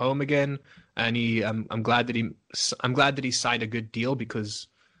finally got a home again, and I'm glad that he signed a good deal because,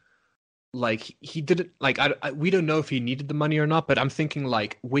 he did it. We don't know if he needed the money or not, but I'm thinking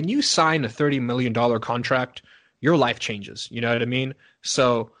when you sign a $30 million contract, your life changes. You know what I mean?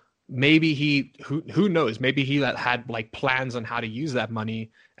 So maybe who knows? Maybe he had plans on how to use that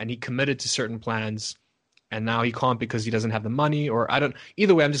money, and he committed to certain plans. And now he can't because he doesn't have the money, or I don't.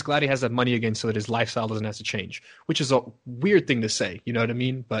 Either way, I'm just glad he has that money again, so that his lifestyle doesn't have to change. Which is a weird thing to say, you know what I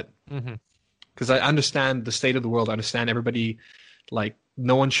mean? But because I understand the state of the world, I understand everybody.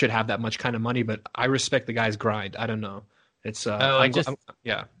 No one should have that much kind of money, but I respect the guy's grind. I don't know. It's I'm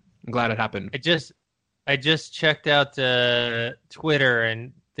glad it happened. I just checked out Twitter,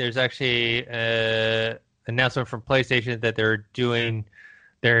 and there's actually an announcement from PlayStation that they're doing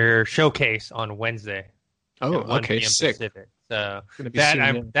their showcase on Wednesday. Oh, okay, sick. Pacific. So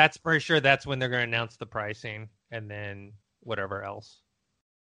that's pretty sure that's when they're going to announce the pricing, and then whatever else.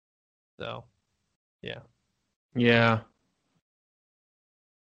 So, yeah. Yeah.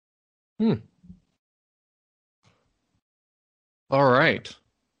 All right.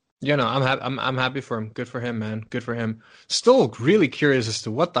 Yeah, no, I'm happy for him. Good for him, man. Good for him. Still really curious as to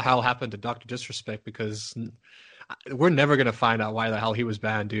what the hell happened to Dr. Disrespect, because we're never going to find out why the hell he was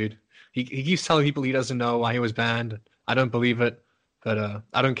banned, dude. He keeps telling people he doesn't know why he was banned. I don't believe it, but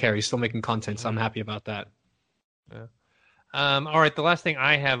I don't care. He's still making content, so I'm happy about that. Yeah. All right, the last thing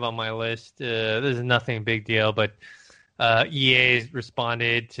I have on my list, this is nothing big deal, but EA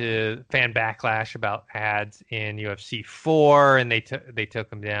responded to fan backlash about ads in UFC 4, and they took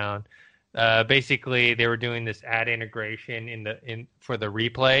them down. Basically, they were doing this ad integration for the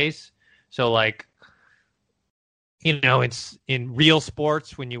replays. So it's in real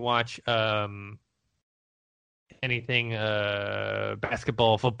sports when you watch anything,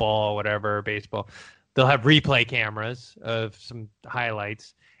 basketball, football, whatever, baseball, they'll have replay cameras of some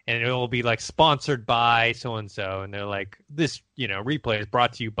highlights, and it will be sponsored by so-and-so. And they're like, this, replay is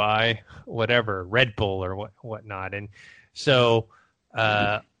brought to you by whatever, Red Bull or whatnot. And so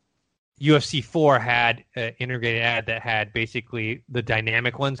UFC 4 had an integrated ad that had basically the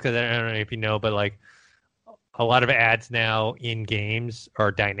dynamic ones, because I don't know if you know, but a lot of ads now in games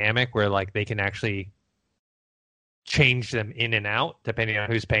are dynamic, where they can actually change them in and out depending on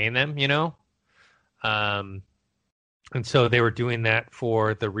who's paying them, and so they were doing that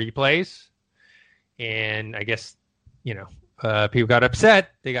for the replays, and I guess people got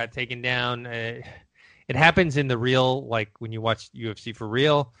upset. They got taken down. It happens in the real, when you watch UFC for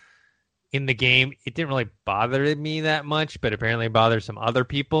real. In the game, it didn't really bother me that much, but apparently it bothered some other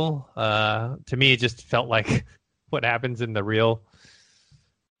people. To me, it just felt like what happens in the real.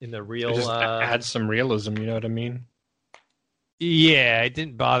 It just adds some realism, you know what I mean? Yeah, it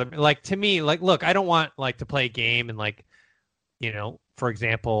didn't bother me. To me, look, I don't want to play a game and for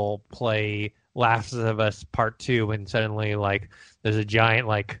example, play Last of Us Part 2, and suddenly there's a giant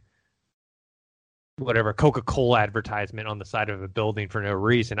whatever Coca-Cola advertisement on the side of a building for no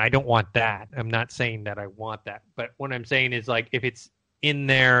reason. I don't want that. I'm not saying that I want that, but what I'm saying is if it's in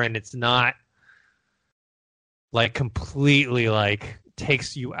there and it's not completely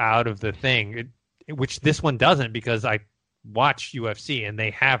takes you out of the thing, which this one doesn't, because I watch UFC and they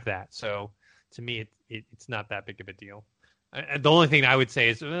have that. So to me, it's not that big of a deal. The only thing I would say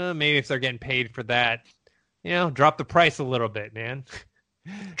is maybe if they're getting paid for that, drop the price a little bit, man.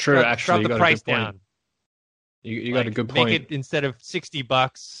 True, actually, drop the price down. You got a good point. Make it, instead of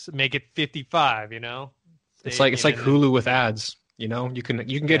 $60, make it $55. It's like Hulu with ads. You can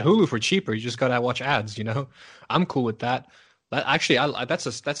get Hulu for cheaper. You just gotta watch ads. I'm cool with that. Actually,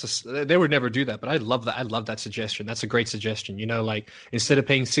 they would never do that, but I love that. I love that suggestion. That's a great suggestion. Instead of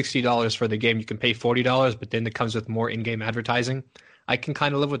paying $60 for the game, you can pay $40, but then it comes with more in-game advertising. I can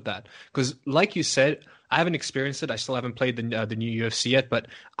kind of live with that, because, like you said, I haven't experienced it. I still haven't played the new UFC yet, but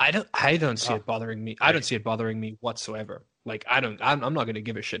I don't see it bothering me. I don't see it bothering me whatsoever. Like, I'm not going to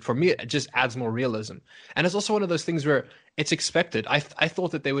give a shit. For me, it just adds more realism. And it's also one of those things where it's expected. I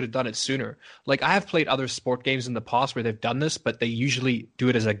thought that they would have done it sooner. Like, I have played other sport games in the past where they've done this, but they usually do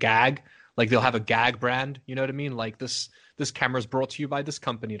it as a gag. Like, they'll have a gag brand, you know what I mean? Like, this camera's brought to you by this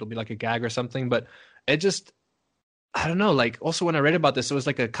company. It'll be like a gag or something. But it just, I don't know. Like, also when I read about this, it was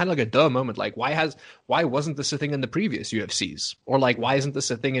like a kind of like a duh moment. Like, why wasn't this a thing in the previous UFCs? Or like, why isn't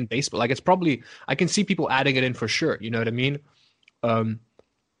this a thing in baseball? Like, it's probably, I can see people adding it in for sure. You know what I mean?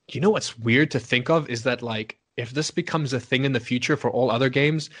 You know what's weird to think of is that, like, if this becomes a thing in the future for all other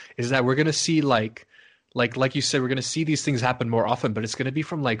games, is that we're gonna see like you said, we're gonna see these things happen more often, but it's gonna be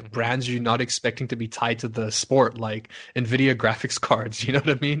from like brands you're not expecting to be tied to the sport, like Nvidia graphics cards. You know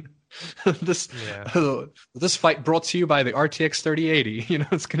what I mean? This fight brought to you by the RTX 3080. You know,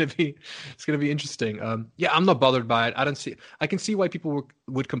 it's gonna be interesting. I'm not bothered by it. I can see why people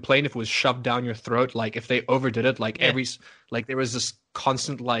would complain if it was shoved down your throat, like if they overdid it, like there was this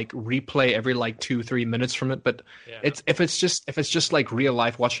constant like replay every like 2-3 minutes from it. But if it's just like real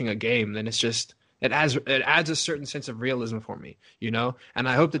life watching a game, then it adds a certain sense of realism for me, you know. And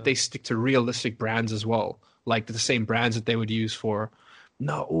I hope that they stick to realistic brands as well, like the same brands that they would use for.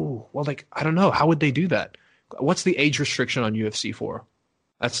 No, well, like, I don't know. How would they do that? What's the age restriction on UFC 4?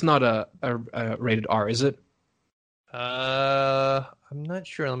 That's not a rated R, is it? I'm not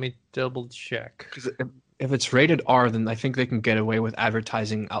sure. Let me double check. Because if it's rated R, then I think they can get away with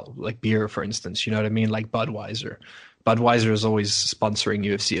advertising like beer, for instance. You know what I mean? Like Budweiser. Budweiser is always sponsoring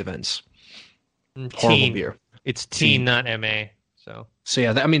UFC events. Horrible beer. It's teen, not MA. So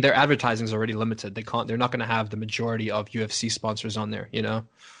yeah, I mean, their advertising is already limited. They're not going to have the majority of UFC sponsors on there, you know?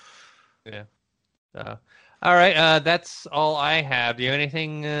 Yeah. All right. That's all I have. Do you have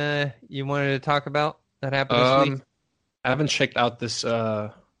anything you wanted to talk about that happened this week? I haven't checked out this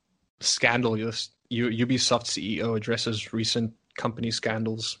scandal. Ubisoft CEO addresses recent company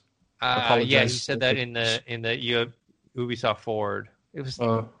scandals. Yeah, he said that in the Ubisoft Forward. It was.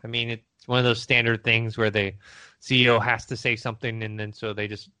 I mean, it's one of those standard things where the CEO has to say something, and then so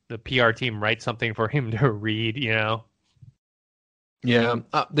the PR team writes something for him to read. You know. Yeah.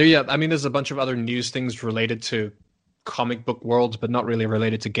 I mean, there's a bunch of other news things related to comic book worlds, but not really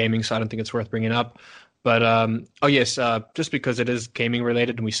related to gaming, so I don't think it's worth bringing up. But just because it is gaming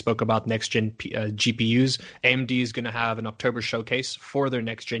related, and we spoke about next gen GPUs, AMD is going to have an October showcase for their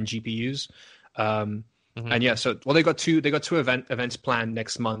next gen GPUs. And they got two events planned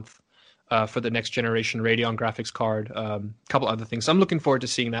next month for the next generation Radeon graphics card. A couple other things. I'm looking forward to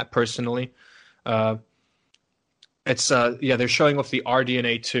seeing that personally. They're showing off the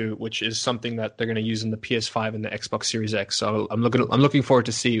RDNA 2, which is something that they're going to use in the PS5 and the Xbox Series X. So I'm looking forward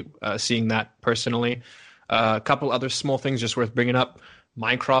to seeing that personally. A couple other small things just worth bringing up.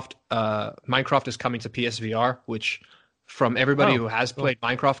 Minecraft is coming to PSVR, which from everybody who has played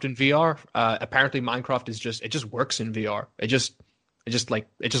Minecraft in VR, apparently Minecraft it just works in VR. It just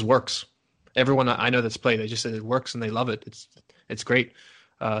works. Everyone I know that's played, they just said it works and they love it. It's great.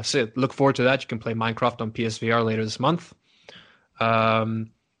 So look forward to that. You can play Minecraft on PSVR later this month. That's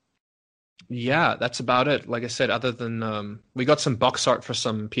about it. Like I said, other than we got some box art for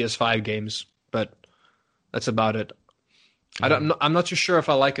some PS5 games, but that's about it. I'm not too sure if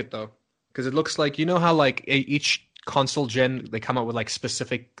I like it though, because it looks like, you know how like each console gen they come up with like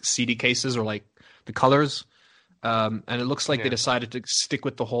specific CD cases or like the colors, and it looks like they decided to stick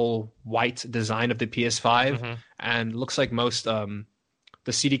with the whole white design of the PS5, and it looks like most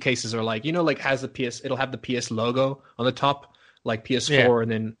the CD cases are like, you know, like it'll have the PS logo on the top, like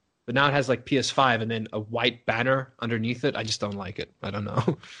PS4, but now it has like PS5 and then a white banner underneath it. I just don't like it. I don't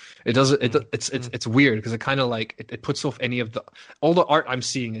know. It's weird because it kind of like it puts off all the art I'm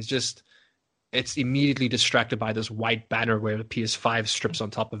seeing is just, it's immediately distracted by this white banner where the PS5 strips on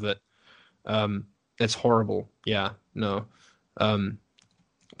top of it. It's horrible. Yeah, no.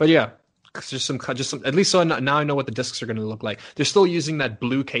 But yeah. Just some, at least so now I know what the discs are going to look like. They're still using that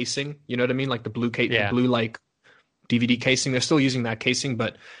blue casing, you know what I mean? Like the blue the blue like DVD casing. They're still using that casing,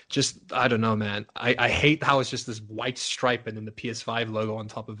 but just, I don't know, man. I hate how it's just this white stripe and then the PS5 logo on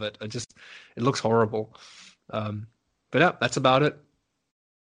top of it. It looks horrible. But yeah, that's about it.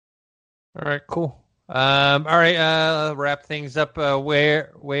 All right, cool. All right, wrap things up.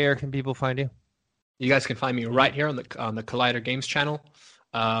 Where can people find you? You guys can find me right here on the Collider Games channel.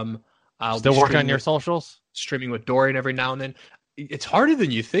 I'll still work on your socials. Streaming with Dorian every now and then. It's harder than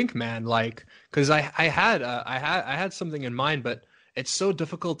you think, man. Like, because I had something in mind, but it's so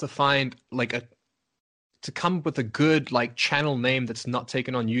difficult to find to come up with a good like channel name that's not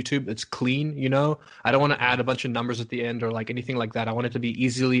taken on YouTube. That's clean, you know. I don't want to add a bunch of numbers at the end or like anything like that. I want it to be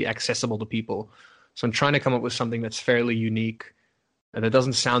easily accessible to people. So I'm trying to come up with something that's fairly unique and that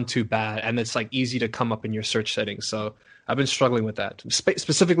doesn't sound too bad and that's like easy to come up in your search settings. So I've been struggling with that,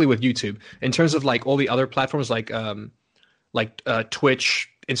 specifically with YouTube. In terms of like all the other platforms like Twitch,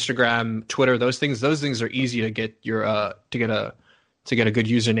 Instagram, Twitter, those things are easy to get a good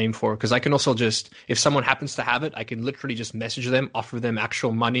username for, because I can also just, if someone happens to have it, I can literally just message them, offer them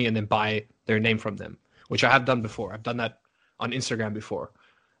actual money, and then buy their name from them, which I have done before. I've done that on Instagram before,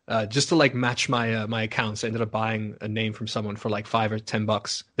 just to like match my my accounts. I ended up buying a name from someone for like $5 or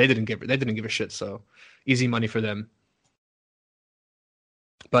 $10. They didn't give a shit, so easy money for them.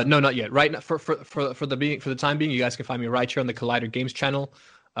 But no, not yet. Right now, for the time being, you guys can find me right here on the Collider Games channel.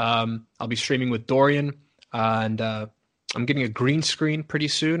 I'll be streaming with Dorian, and I'm getting a green screen pretty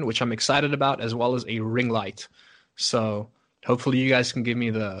soon, which I'm excited about, as well as a ring light. So hopefully you guys can give me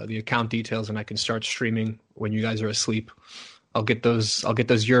the account details, and I can start streaming when you guys are asleep. I'll get those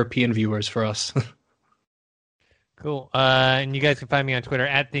European viewers for us. Cool. And you guys can find me on Twitter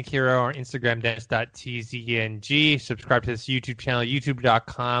at ThinkHero or Instagram dennis.tzng. Subscribe to this YouTube channel,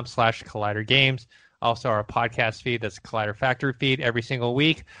 youtube.com/Collider Games. Also our podcast feed, that's Collider Factory feed, every single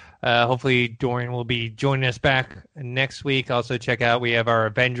week. Hopefully Dorian will be joining us back next week. Also check out, we have our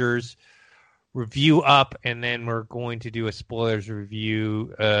Avengers review up, and then we're going to do a spoilers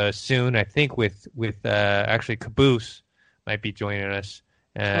review soon, I think with actually Caboose might be joining us.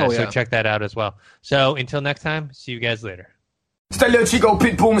 So check that out as well. So until next time, see you guys later. It's that little Chico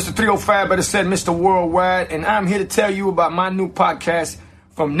Pitbull, Mr. 305, better said Mr. Worldwide, and I'm here to tell you about my new podcast,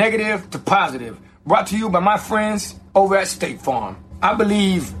 From Negative to Positive, brought to you by my friends over at State Farm. I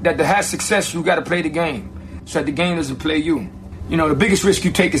believe that to have success, you got to play the game, so that the game doesn't play you. You know, the biggest risk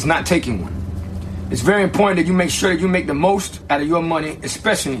you take is not taking one. It's very important that you make sure that you make the most out of your money,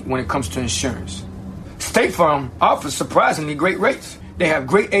 especially when it comes to insurance. State Farm offers surprisingly great rates. They have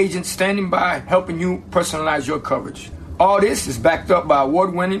great agents standing by helping you personalize your coverage. All this is backed up by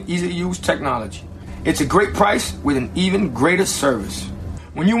award-winning, easy-to-use technology. It's a great price with an even greater service.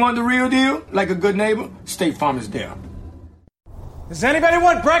 When you want the real deal, like a good neighbor, State Farm is there. Does anybody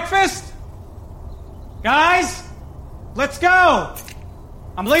want breakfast? Guys, let's go.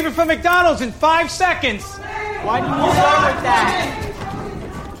 I'm leaving for McDonald's in 5 seconds. Why didn't you start with that?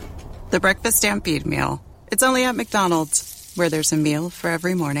 The Breakfast Stampede Meal. It's only at McDonald's, where there's a meal for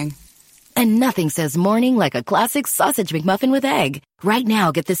every morning. And nothing says morning like a classic sausage McMuffin with egg. Right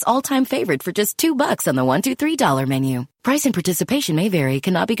now, get this all-time favorite for just $2 on the $1, $2, $3 menu. Price and participation may vary.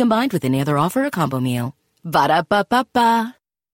 Cannot be combined with any other offer or combo meal. Ba-da-ba-ba-ba.